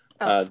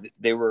 Oh,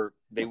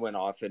 They went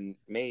off and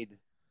made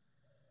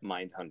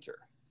Mindhunter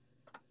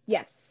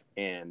yes.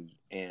 and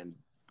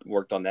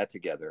worked on that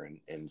together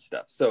and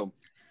stuff. So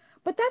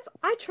But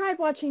I tried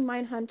watching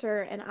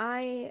Mindhunter and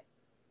I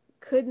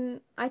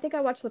couldn't. I think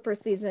I watched the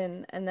first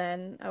season and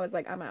then I was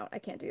like, I'm out. I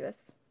can't do this.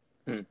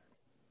 hmm,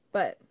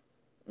 But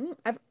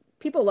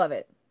people love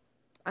it.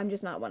 I'm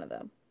just not one of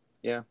them.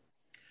 yeah,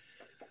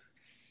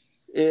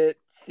 It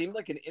seemed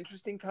like an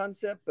interesting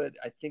concept, but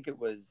I think it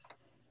was,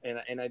 and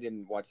I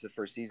didn't watch the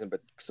first season,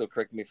 but so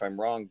correct me if I'm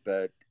wrong,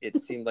 but it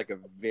seemed like a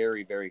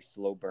very, very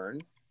slow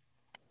burn.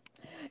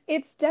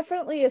 It's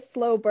definitely a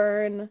slow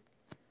burn.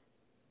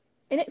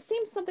 And it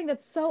seems something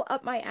that's so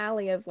up my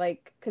alley of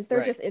like, because they're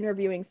Right. just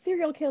interviewing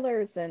serial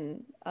killers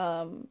and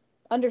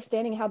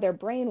understanding how their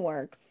brain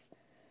works.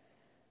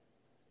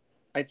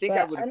 I think I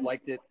But would I have don't,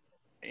 liked it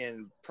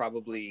and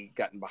probably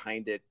gotten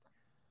behind it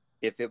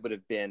if it would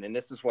have been, and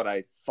this is what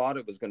I thought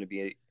it was going to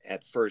be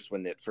at first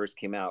when it first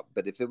came out,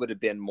 but if it would have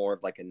been more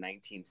of like a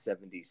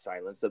 1970s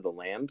Silence of the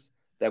Lambs,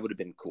 that would have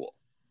been cool.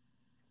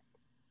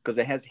 Because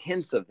it has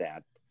hints of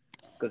that,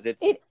 because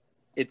it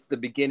it's the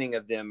beginning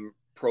of them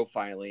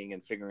profiling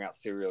and figuring out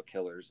serial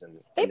killers and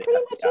it the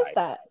pretty much is FBI.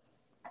 that.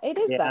 It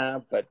is that. Yeah,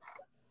 but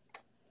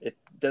it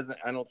doesn't,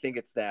 I don't think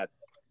it's that,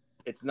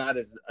 it's not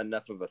as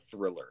enough of a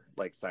thriller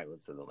like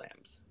Silence of the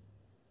Lambs.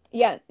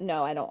 Yeah,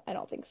 no, I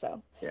don't think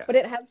so. Yeah. But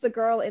it has the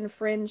girl in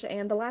Fringe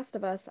and The Last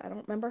of Us. I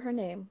don't remember her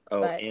name,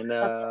 Oh, but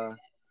Anna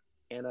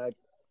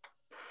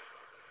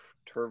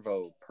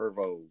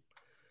Pervo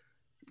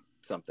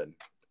something.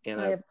 I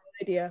Anna have no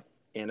idea.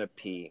 Anna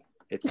P.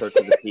 It starts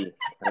with a P.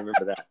 I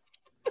remember that.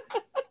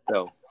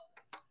 So,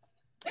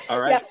 all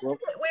Yeah. right. Well,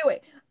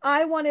 Wait.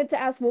 I wanted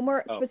to ask one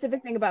more oh,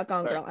 specific thing about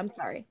Gone sorry. Girl. I'm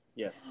sorry.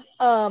 Yes.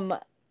 Um,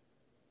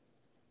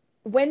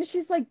 when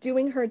she's like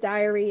doing her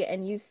diary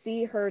and you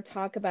see her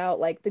talk about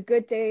like the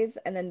good days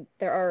and then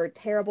there are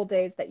terrible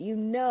days that you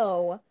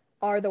know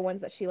are the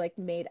ones that she like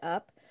made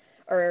up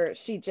or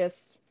she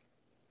just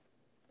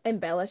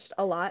embellished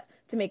a lot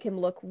to make him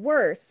look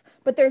worse.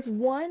 But there's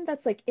one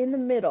that's like in the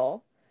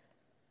middle.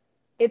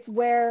 It's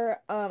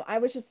where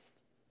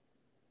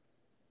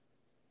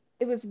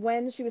it was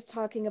when she was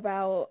talking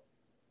about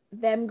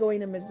them going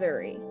to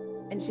Missouri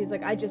and she's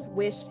like, I just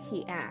wish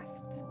he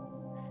asked.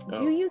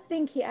 Do Oh. you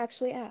think he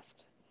actually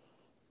asked?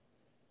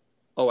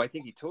 Oh, I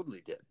think he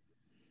totally did.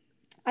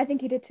 I think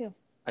he did too.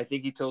 I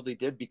think he totally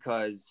did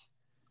because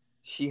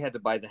she had to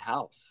buy the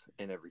house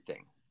and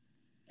everything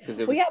because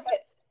Well, yeah,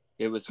 but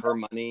it was her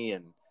money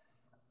and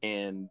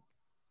and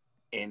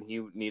he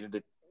needed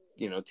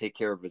to take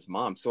care of his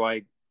mom. So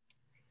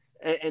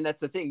and that's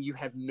the thing, you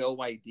have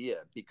no idea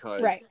right.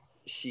 because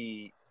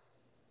she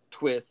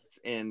twists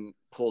and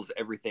pulls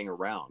everything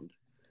around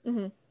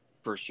Hmm.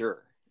 for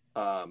sure.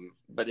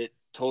 But it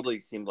totally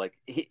seemed like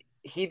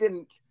he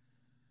didn't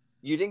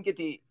you didn't get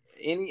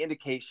any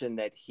indication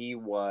that he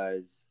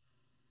was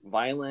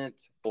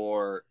violent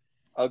or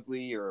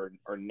ugly or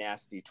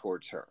nasty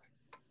towards her.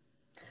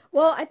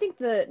 Well, I think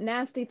the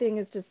nasty thing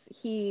is just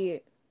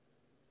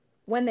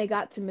when they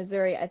got to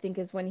Missouri, I think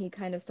is when he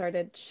kind of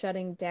started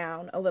shutting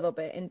down a little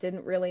bit and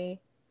didn't really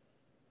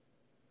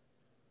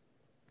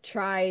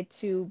try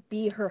to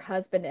be her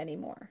husband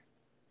anymore.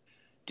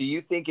 Do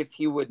you think if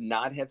he would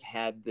not have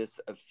had this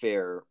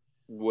affair,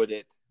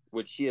 would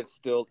she have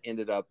still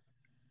ended up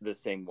the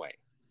same way?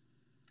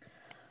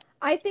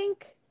 I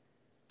think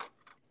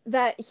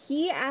that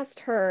he asked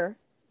her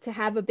to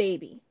have a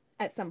baby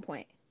at some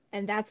point,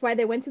 and that's why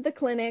they went to the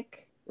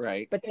clinic,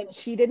 Right. but then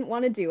she didn't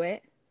want to do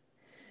it.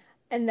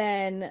 And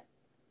then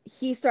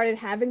he started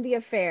having the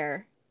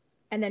affair,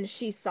 and then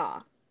she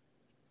saw,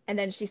 and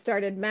then she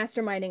started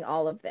masterminding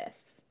all of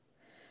this.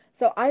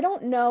 So I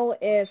don't know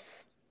if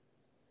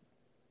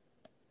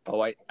Oh,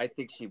 I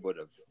think she would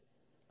have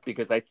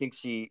because I think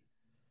she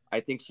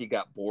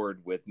got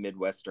bored with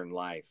Midwestern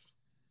life.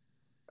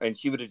 And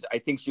I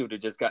think she would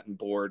have just gotten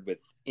bored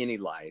with any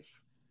life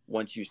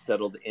once you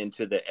settled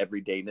into the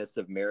everydayness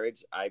of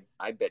marriage.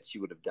 I bet she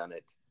would have done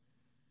it,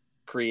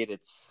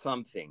 created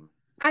something.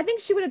 I think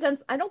she would have done.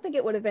 I don't think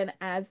it would have been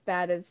as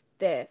bad as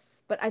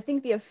this, but I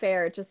think the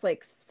affair just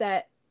like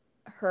set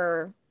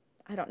her,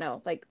 I don't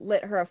know, like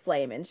lit her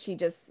aflame and she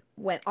just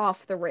went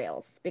off the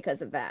rails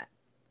because of that.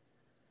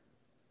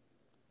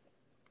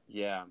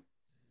 Yeah.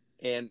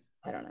 And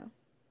I don't know.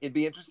 it'd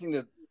be interesting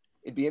to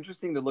it'd be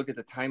interesting to look at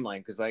the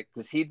timeline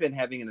because he'd been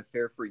having an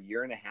affair for a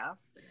year and a half.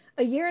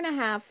 A year and a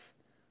half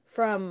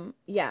from,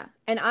 yeah.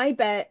 And I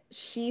bet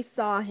she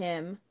saw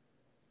him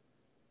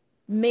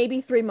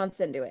maybe 3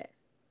 months into it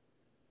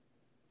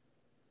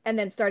and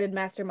then started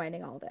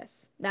masterminding all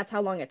this. That's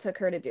how long it took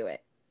her to do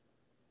it.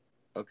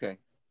 Okay.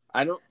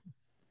 I don't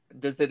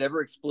Does it ever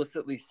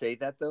explicitly say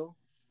that though?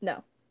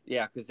 No.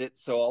 Yeah, because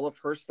so all of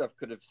her stuff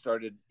could have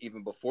started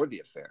even before the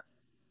affair.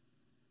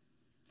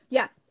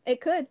 Yeah, it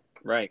could,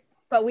 Right.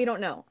 but we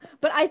don't know.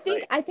 But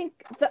Right. I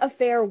think the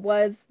affair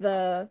was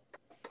the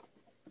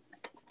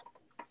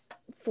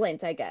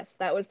Flint, I guess.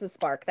 That was the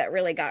spark that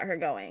really got her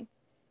going.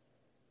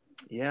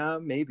 Yeah,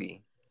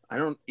 maybe. I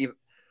don't even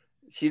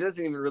She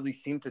doesn't even really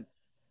seem to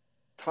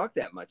talk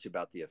that much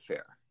about the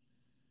affair.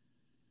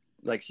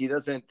 Like she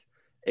doesn't Mm-mm.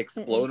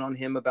 explode on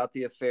him about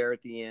the affair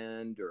at the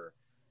end or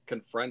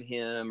confront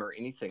him or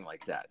anything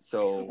like that.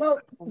 So I Well,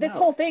 don't this know.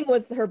 whole thing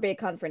was her big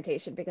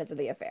confrontation because of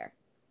the affair.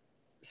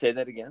 Say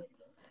that again.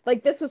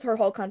 Like this was her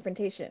whole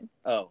confrontation.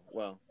 Oh,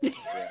 well, yeah.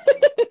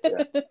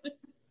 Yeah.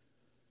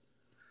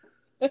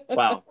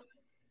 Wow.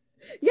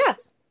 Yeah.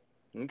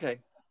 Okay.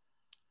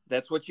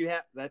 That's what you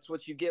have. That's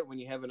what you get when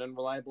you have an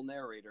unreliable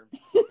narrator.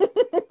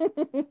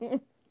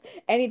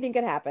 Anything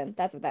could happen.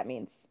 That's what that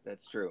means.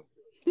 That's true.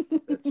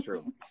 That's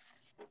true.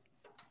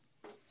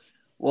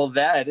 Well,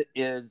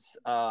 that's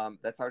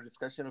our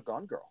discussion of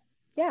Gone Girl.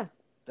 Yeah.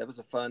 That was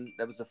a fun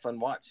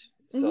watch.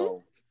 Mm-hmm.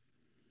 So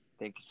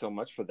thank you so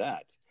much for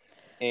that.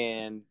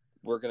 And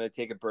we're going to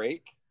take a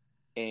break.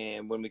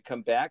 And when we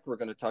come back, we're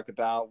going to talk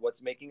about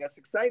what's making us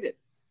excited.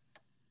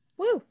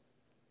 Woo.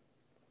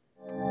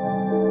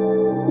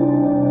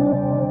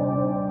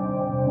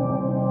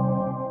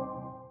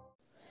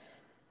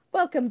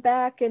 Welcome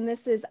back. And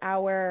this is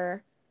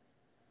our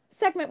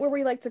segment where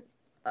we like to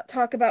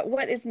talk about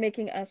what is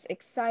making us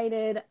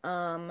excited.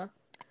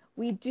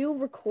 We do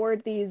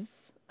record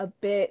these a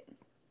bit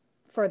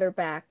further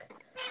back.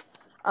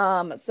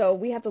 So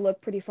we have to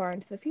look pretty far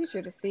into the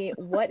future to see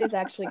what is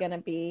actually going to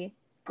be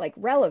like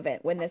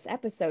relevant when this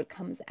episode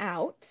comes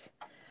out.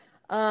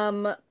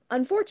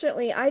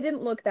 Unfortunately, I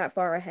didn't look that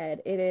far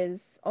ahead. It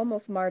is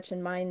almost March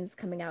and mine's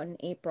coming out in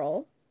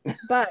April.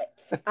 But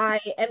I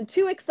am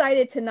too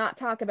excited to not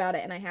talk about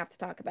it, and I have to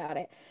talk about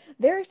it.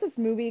 There's this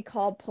movie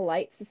called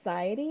Polite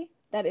Society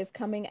that is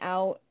coming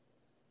out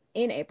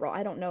in April.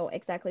 I don't know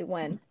exactly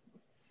when,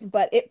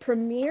 but it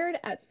premiered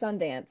at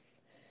Sundance,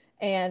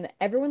 and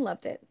everyone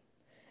loved it.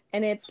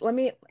 And let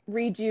me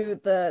read you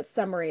the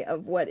summary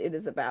of what it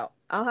is about.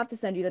 I'll have to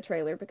send you the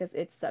trailer because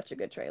it's such a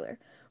good trailer.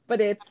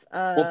 But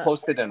We'll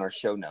post it in our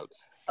show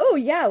notes. Oh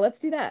yeah, let's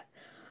do that.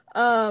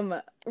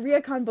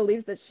 Ria Khan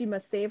believes that she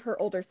must save her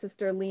older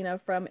sister Lena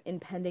from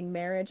impending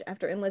marriage.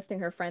 After enlisting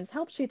her friend's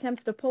help, she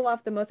attempts to pull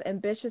off the most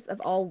ambitious of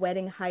all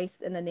wedding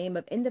heists in the name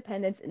of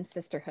independence and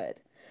sisterhood.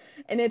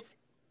 And it's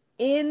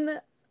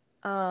in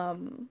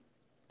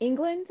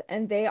England,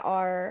 and they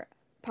are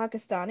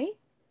Pakistani.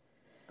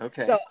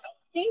 Okay. So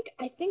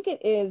I think it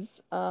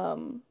is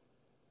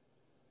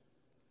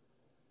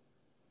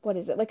what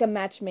is it? Like a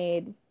match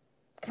made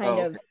kind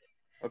of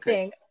Okay.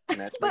 thing. But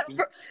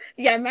Matchmaking.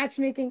 yeah,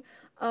 matchmaking.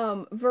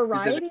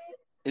 Variety.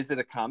 Is it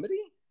a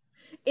comedy?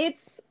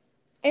 It's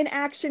an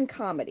action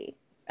comedy.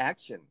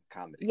 Action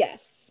comedy.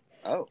 Yes.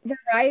 Oh.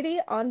 Variety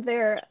on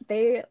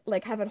they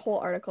like have a whole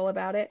article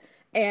about it,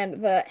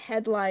 and the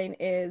headline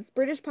is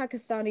British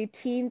Pakistani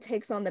teen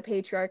takes on the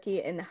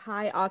patriarchy in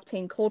high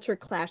octane culture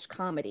clash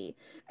comedy.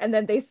 And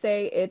then they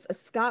say it's a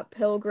Scott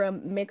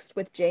Pilgrim mixed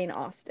with Jane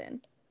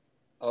Austen.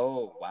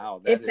 Oh,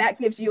 wow. If that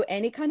gives you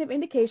any kind of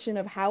indication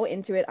of how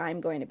into it I'm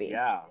going to be.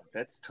 Yeah,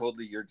 that's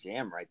totally your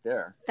jam right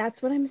there.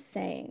 That's what I'm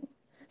saying.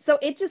 So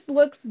it just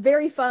looks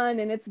very fun,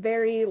 and it's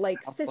very like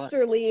How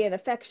sisterly fun. and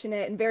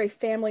affectionate and very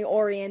family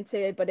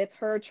oriented, but it's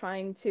her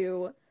trying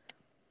to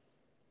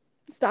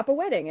stop a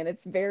wedding, and it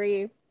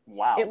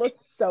Wow.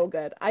 looks so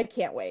good. I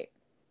can't wait.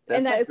 That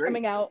And that sounds is great.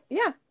 coming out,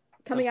 yeah,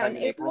 coming out Sometime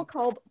in in April, April.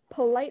 called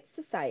Polite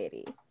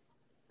Society.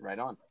 Right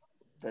on.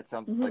 That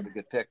sounds Mm-hmm. like a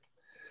good pick.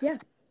 Yeah.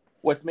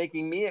 What's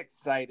making me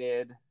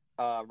excited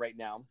right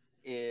now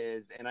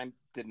is, and I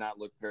did not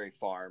look very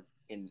far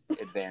in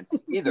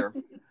advance either,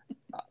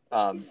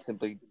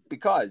 simply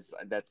because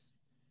that's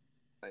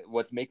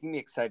what's making me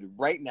excited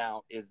right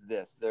now is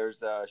this.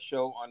 There's a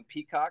show on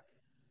Peacock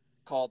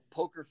called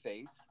Poker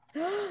Face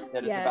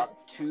that is Yes.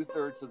 about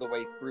 2/3 of the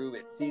way through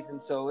its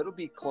season. So it'll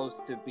be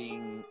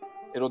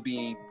it'll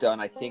be done,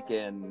 I think,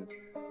 in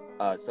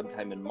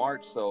sometime in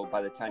March. So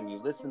by the time you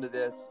listen to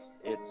this,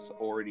 it's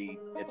already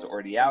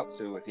out.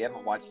 So if you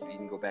haven't watched it, you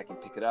can go back and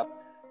pick it up.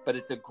 But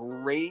it's a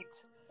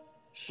great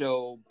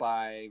show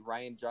by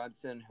Ryan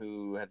Johnson,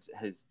 who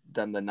has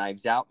done the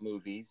Knives Out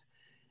movies,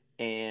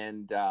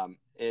 and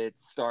it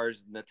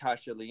stars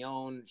Natasha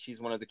Lyonne.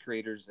 She's one of the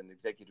creators and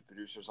executive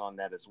producers on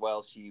that as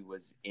well. She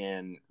was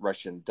in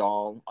Russian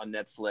Doll on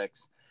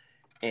Netflix,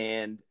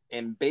 and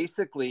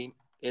basically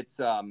it's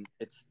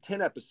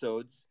 10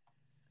 episodes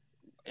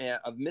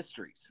of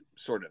mysteries,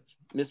 sort of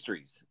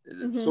mysteries,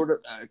 sort of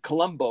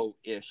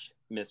Columbo-ish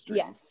mysteries.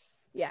 Yes.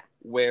 Yeah.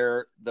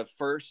 Where the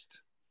first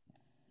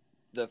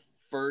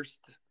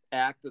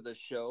act of the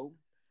show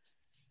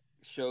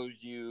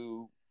shows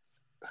you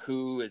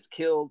who is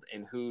killed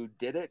and who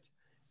did it,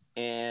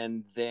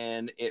 and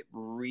then it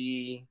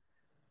replays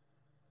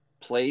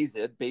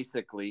it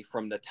basically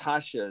from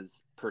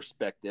Natasha's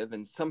perspective,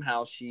 and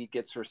somehow she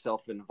gets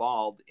herself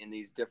involved in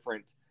these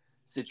different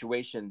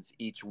situations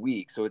each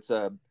week. So it's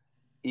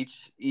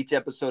each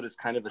episode is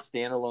kind of a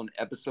standalone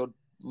episode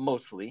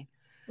mostly.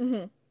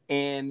 Mm-hmm.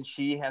 And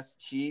she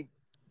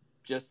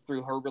just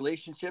through her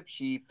relationship,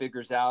 she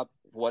figures out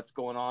what's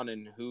going on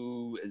and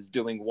who is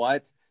doing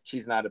what.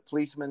 She's not a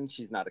policeman,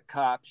 she's not a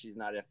cop, she's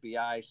not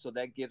FBI, so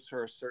that gives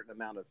her a certain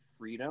amount of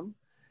freedom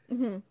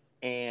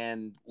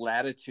and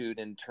latitude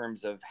in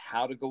terms of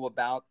how to go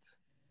about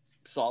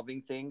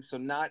solving things. So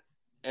not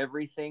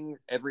every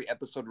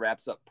episode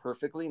wraps up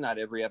perfectly, not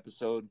every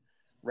episode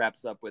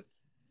wraps up with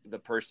the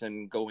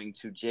person going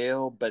to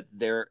jail, but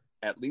they're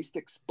at least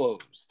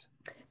exposed.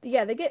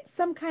 Yeah, they get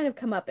some kind of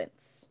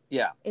comeuppance.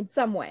 Yeah. In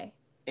some way.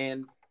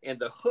 And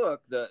the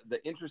hook,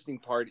 the interesting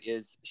part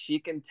is she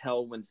can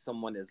tell when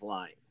someone is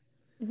lying.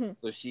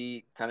 So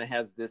she kind of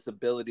has this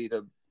ability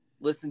to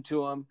listen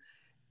to them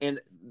And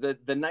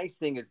the nice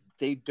thing is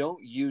they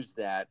don't use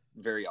that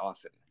very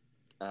often.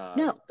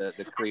 No, The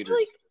actually,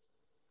 creators.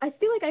 I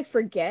feel like I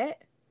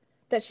forget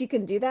that she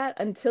can do that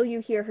until you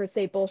hear her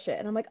say bullshit.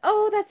 And I'm like,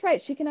 oh, that's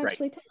right. She can Right.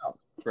 actually tell.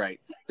 Right.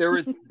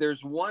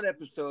 There's one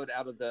episode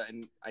out of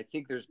and I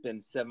think there's been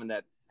 7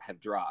 that have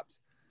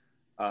dropped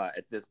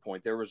at this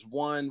point. There was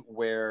one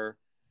where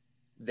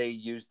they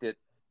used it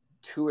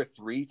 2 or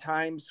 3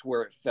 times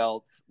where it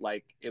felt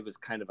like it was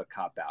kind of a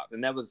cop out.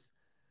 And that was,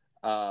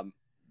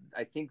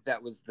 I think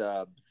that was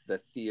the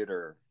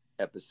theater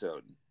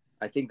episode.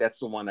 I think that's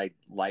the one I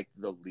liked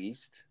the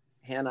least,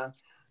 Hannah,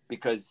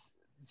 because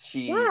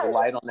she Yes.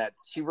 relied on that.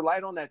 She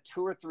relied on that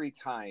 2 or 3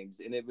 times,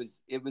 and it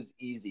was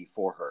easy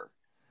for her.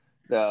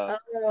 The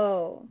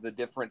Oh. the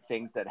different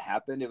things that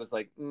happened, it was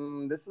like,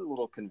 this is a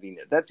little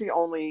convenient. That's the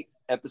only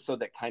episode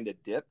that kind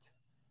of dipped,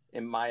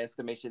 in my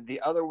estimation.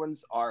 The other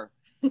ones are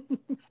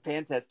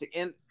fantastic.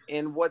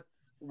 And what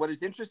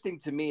is interesting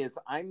to me is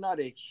I'm not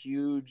a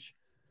huge,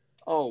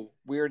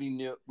 we already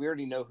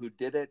know who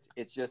did it.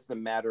 It's just a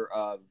matter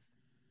of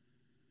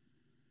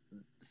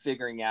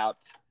figuring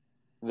out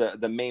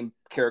the main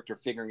character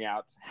figuring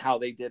out how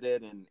they did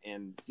it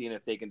and seeing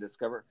if they can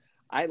discover.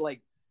 I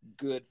like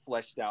good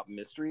fleshed out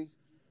mysteries,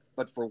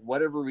 but for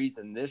whatever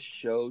reason this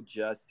show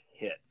just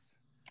hits.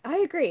 I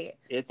agree.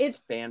 It's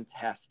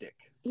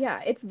fantastic.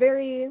 Yeah, it's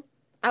very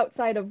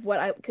outside of what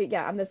I could.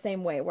 Yeah, I'm the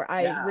same way where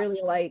I Yeah.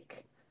 really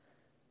like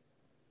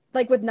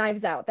with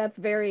Knives Out. That's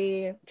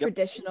very Yep.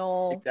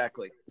 traditional,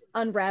 Exactly.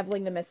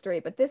 unraveling the mystery.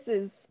 But this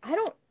is, I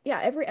don't,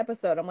 yeah, every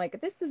episode I'm like,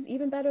 this is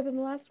even better than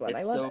the last one.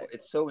 I love it.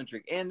 It's so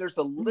intriguing. And there's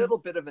a little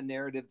bit of a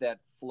narrative that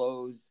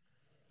flows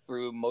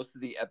through most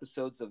of the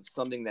episodes of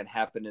something that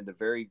happened in the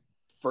very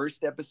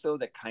first episode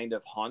that kind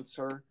of haunts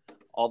her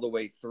all the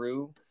way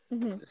through.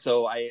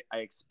 So I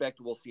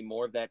expect we'll see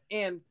more of that.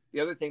 And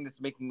the other thing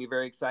that's making me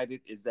very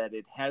excited is that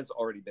it has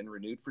already been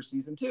renewed for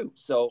season 2.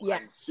 So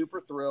I'm super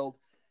thrilled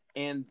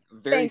and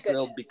very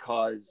thrilled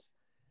because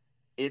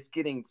it's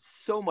getting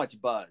so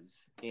much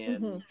buzz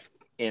in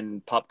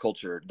pop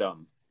culture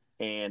dumb.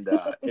 And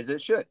as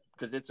it should,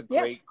 because it's a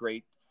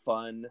great,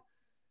 fun,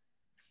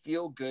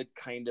 feel good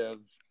kind of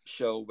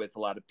show with a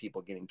lot of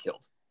people getting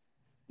killed.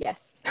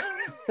 Yes.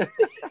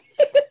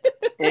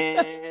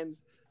 And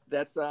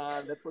that's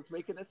what's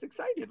making us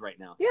excited right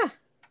now. Yeah.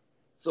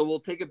 So we'll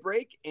take a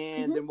break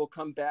and then we'll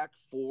come back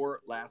for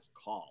last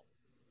call.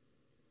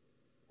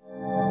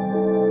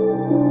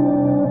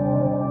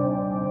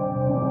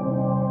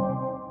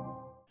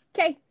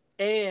 Okay.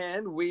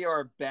 And we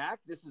are back.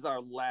 This is our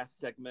last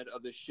segment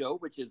of the show,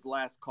 which is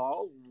Last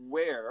Call,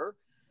 where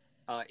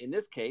in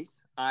this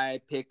case,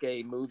 I pick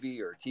a movie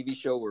or TV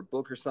show or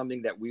book or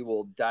something that we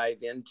will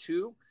dive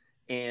into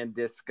and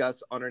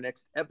discuss on our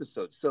next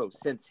episode. So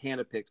since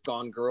Hannah picked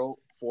Gone Girl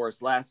for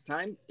us last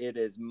time, it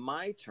is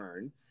my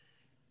turn.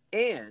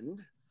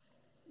 And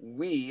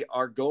we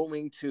are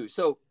going to...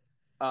 So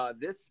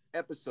this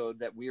episode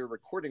that we are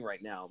recording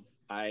right now,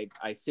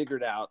 I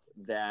figured out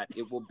that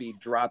it will be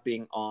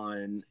dropping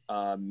on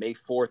May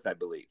 4th, I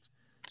believe.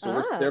 So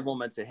we're several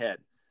months ahead.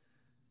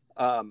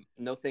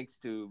 No thanks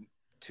to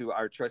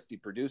our trusty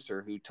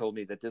producer who told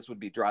me that this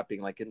would be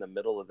dropping like in the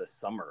middle of the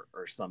summer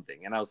or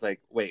something. And I was like,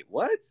 wait,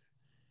 what?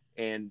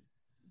 And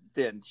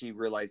then she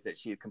realized that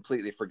she had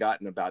completely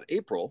forgotten about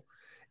April.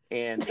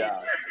 And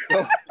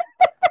so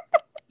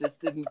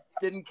just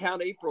didn't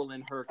count April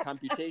in her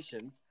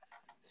computations.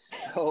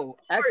 So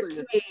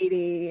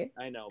actually,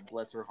 I know,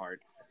 bless her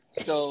heart.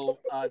 So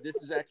this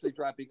is actually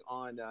dropping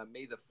on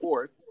May the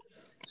 4th.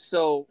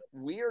 So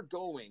we are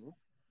going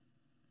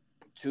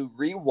to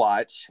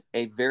rewatch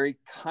a very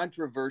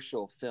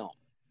controversial film.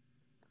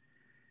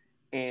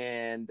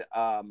 And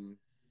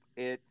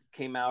it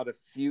came out a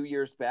few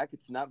years back.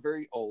 It's not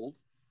very old,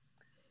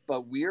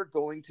 but we're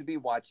going to be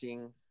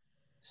watching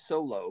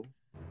Solo,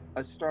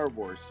 a Star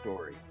Wars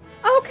story.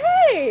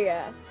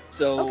 Okay.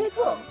 So, okay,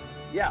 cool.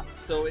 Yeah,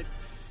 so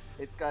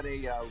it's got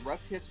a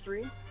rough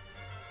history.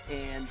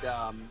 And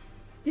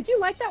did you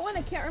like that one?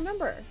 I can't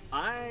remember.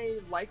 I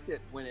liked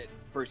it when it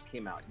first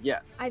came out.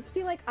 Yes. I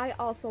feel like I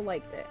also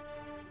liked it.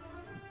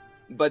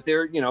 But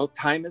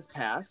time has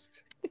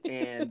passed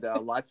and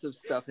lots of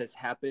stuff has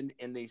happened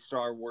in the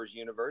Star Wars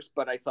universe.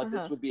 But I thought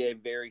this would be a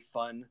very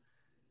fun,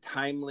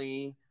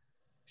 timely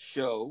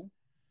show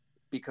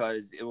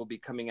because it will be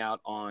coming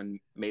out on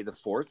May the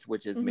 4th,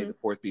 which is May the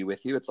 4th be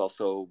with you. It's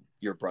also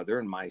your brother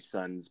and my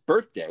son's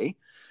birthday.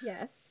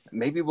 Yes.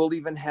 Maybe we'll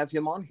even have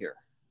him on here.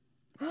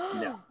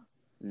 No,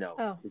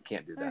 we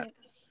can't do that.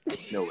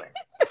 Right. No way.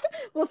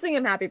 We'll sing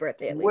him happy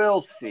birthday at least.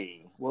 We'll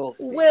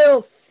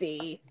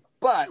see.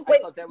 But I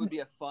thought that would be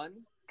a fun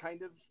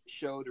kind of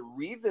show to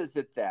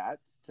revisit that,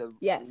 to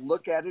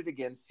look at it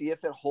again, see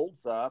if it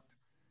holds up,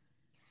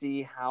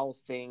 see how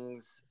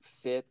things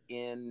fit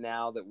in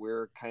now that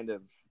we're kind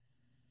of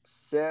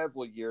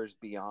several years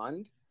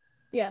beyond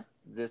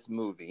this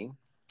movie.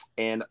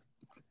 And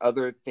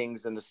other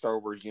things in the Star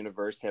Wars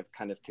universe have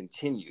kind of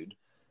continued.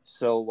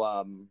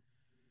 So,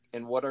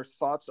 and what our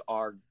thoughts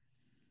are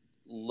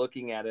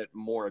looking at it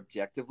more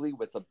objectively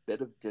with a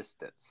bit of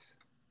distance.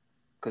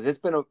 because it's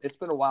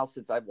been a while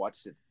since I've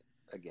watched it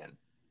again.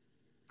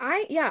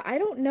 I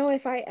don't know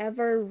if I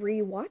ever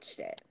rewatched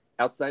it.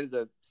 Outside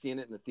of seeing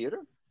it in the theater.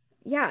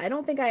 Yeah, I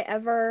don't think I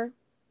ever.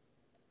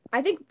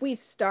 I think we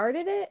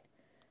started it,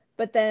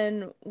 but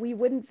then we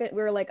wouldn't fit.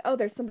 We were like, oh,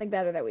 there's something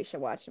better that we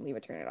should watch, and we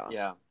would turn it off.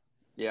 Yeah,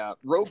 yeah.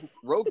 Rogue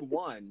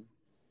One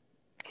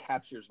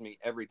captures me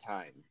every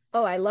time.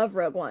 Oh, I love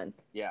Rogue One.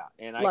 Yeah,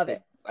 and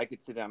I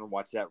could sit down and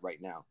watch that right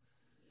now.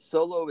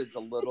 Solo is a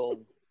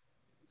little,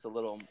 it's a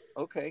little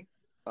okay.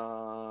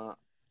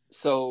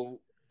 So,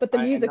 but the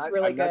music's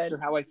really I'm good. not sure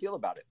how I feel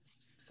about it.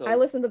 So I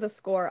listen to the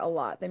score a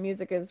lot. The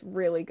music is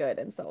really good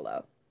in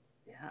Solo.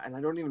 Yeah, and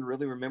I don't even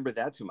really remember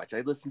that too much.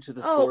 I listened to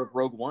the score of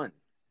Rogue One.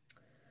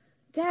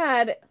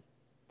 Dad,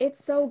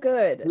 it's so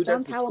good. Who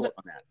does the score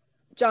on that?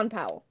 John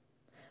Powell.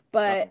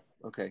 But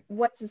okay.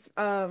 What's his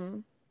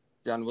John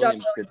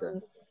Williams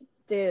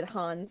did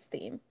Han's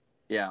theme.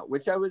 Yeah,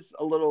 which I was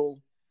a little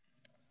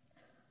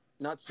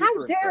not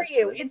super How dare impressed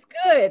you? with. It's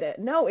good.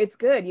 No, it's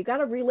good. You got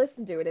to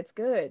re-listen to it. It's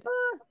good.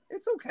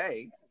 It's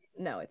okay.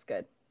 No, it's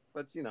good.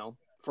 But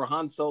for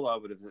Han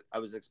Solo, I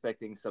was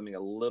expecting something a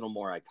little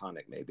more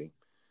iconic, maybe.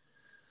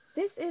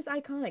 This is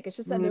iconic. It's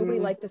just that nobody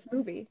liked this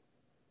movie.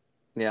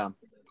 Yeah,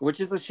 which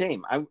is a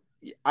shame.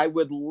 I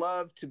would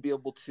love to be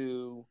able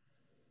to.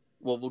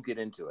 Well, we'll get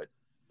into it,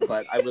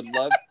 but I would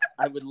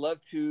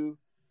love to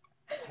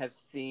have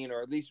seen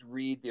or at least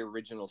read the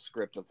original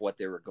script of what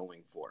they were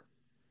going for,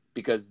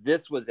 because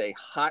this was a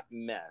hot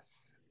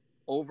mess,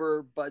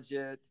 over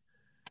budget,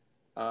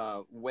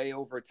 way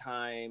over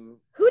time.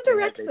 Who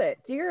directs it?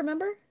 Do you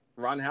remember?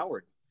 Ron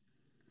Howard.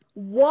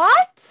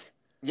 What?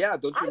 Yeah,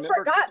 don't you remember? I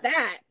forgot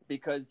that.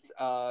 Because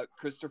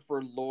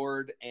Christopher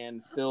Lord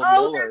and Phil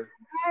Miller, that's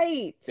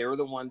right. They were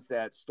the ones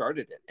that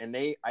started it, and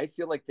I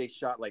feel like they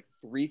shot like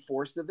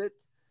 3/4 of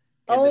it,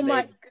 and then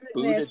they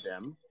booted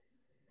them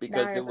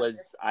because it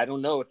was, I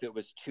don't know if it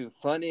was too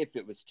funny, if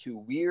it was too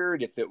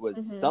weird, if it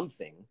was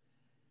something,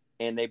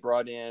 and they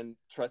brought in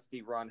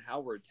trusty Ron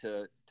Howard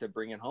to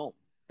bring it home,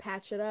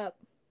 patch it up,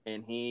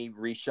 and he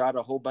reshot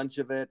a whole bunch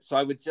of it. So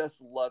I would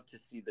just love to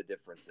see the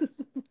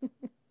differences.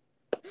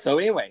 So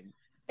anyway.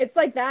 It's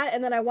like that,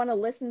 and then I want to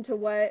listen to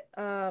what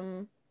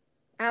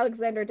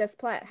Alexander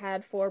Desplat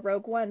had for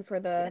Rogue One for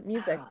the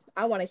music.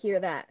 I want to hear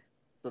that.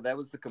 So that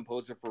was the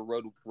composer for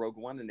Rogue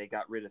One, and they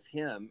got rid of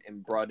him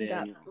and brought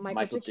in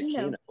Michael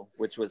Giacchino,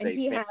 which was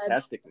a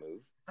fantastic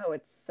move. Oh,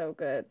 it's so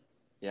good.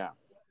 Yeah.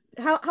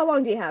 How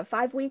long do you have?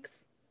 5 weeks?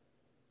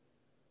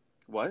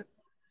 What?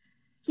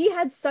 He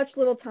had such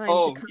little time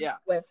to come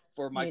up with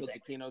for Michael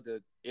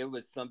Giacchino it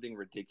was something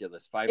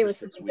ridiculous. 5 or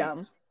 6 weeks.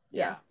 Dumb.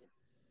 Yeah.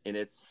 And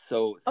it's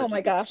such oh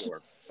my gosh, score.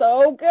 It's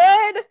so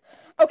good.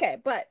 Okay,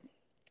 but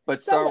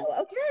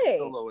Solo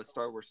is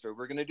Star Wars story.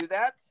 We're gonna do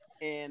that,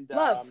 and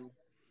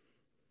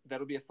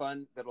that'll be a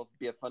fun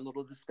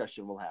little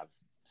discussion we'll have.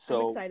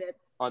 So I'm excited.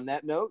 On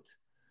that note,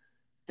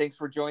 thanks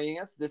for joining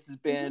us. This has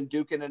been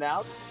Duking It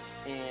Out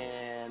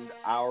and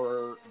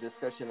our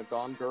discussion of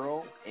Gone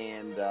Girl.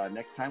 And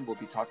next time we'll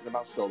be talking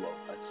about Solo,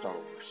 a Star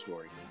Wars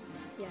story.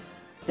 Yeah.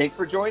 Thanks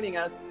for joining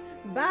us.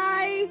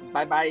 Bye.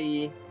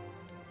 Bye.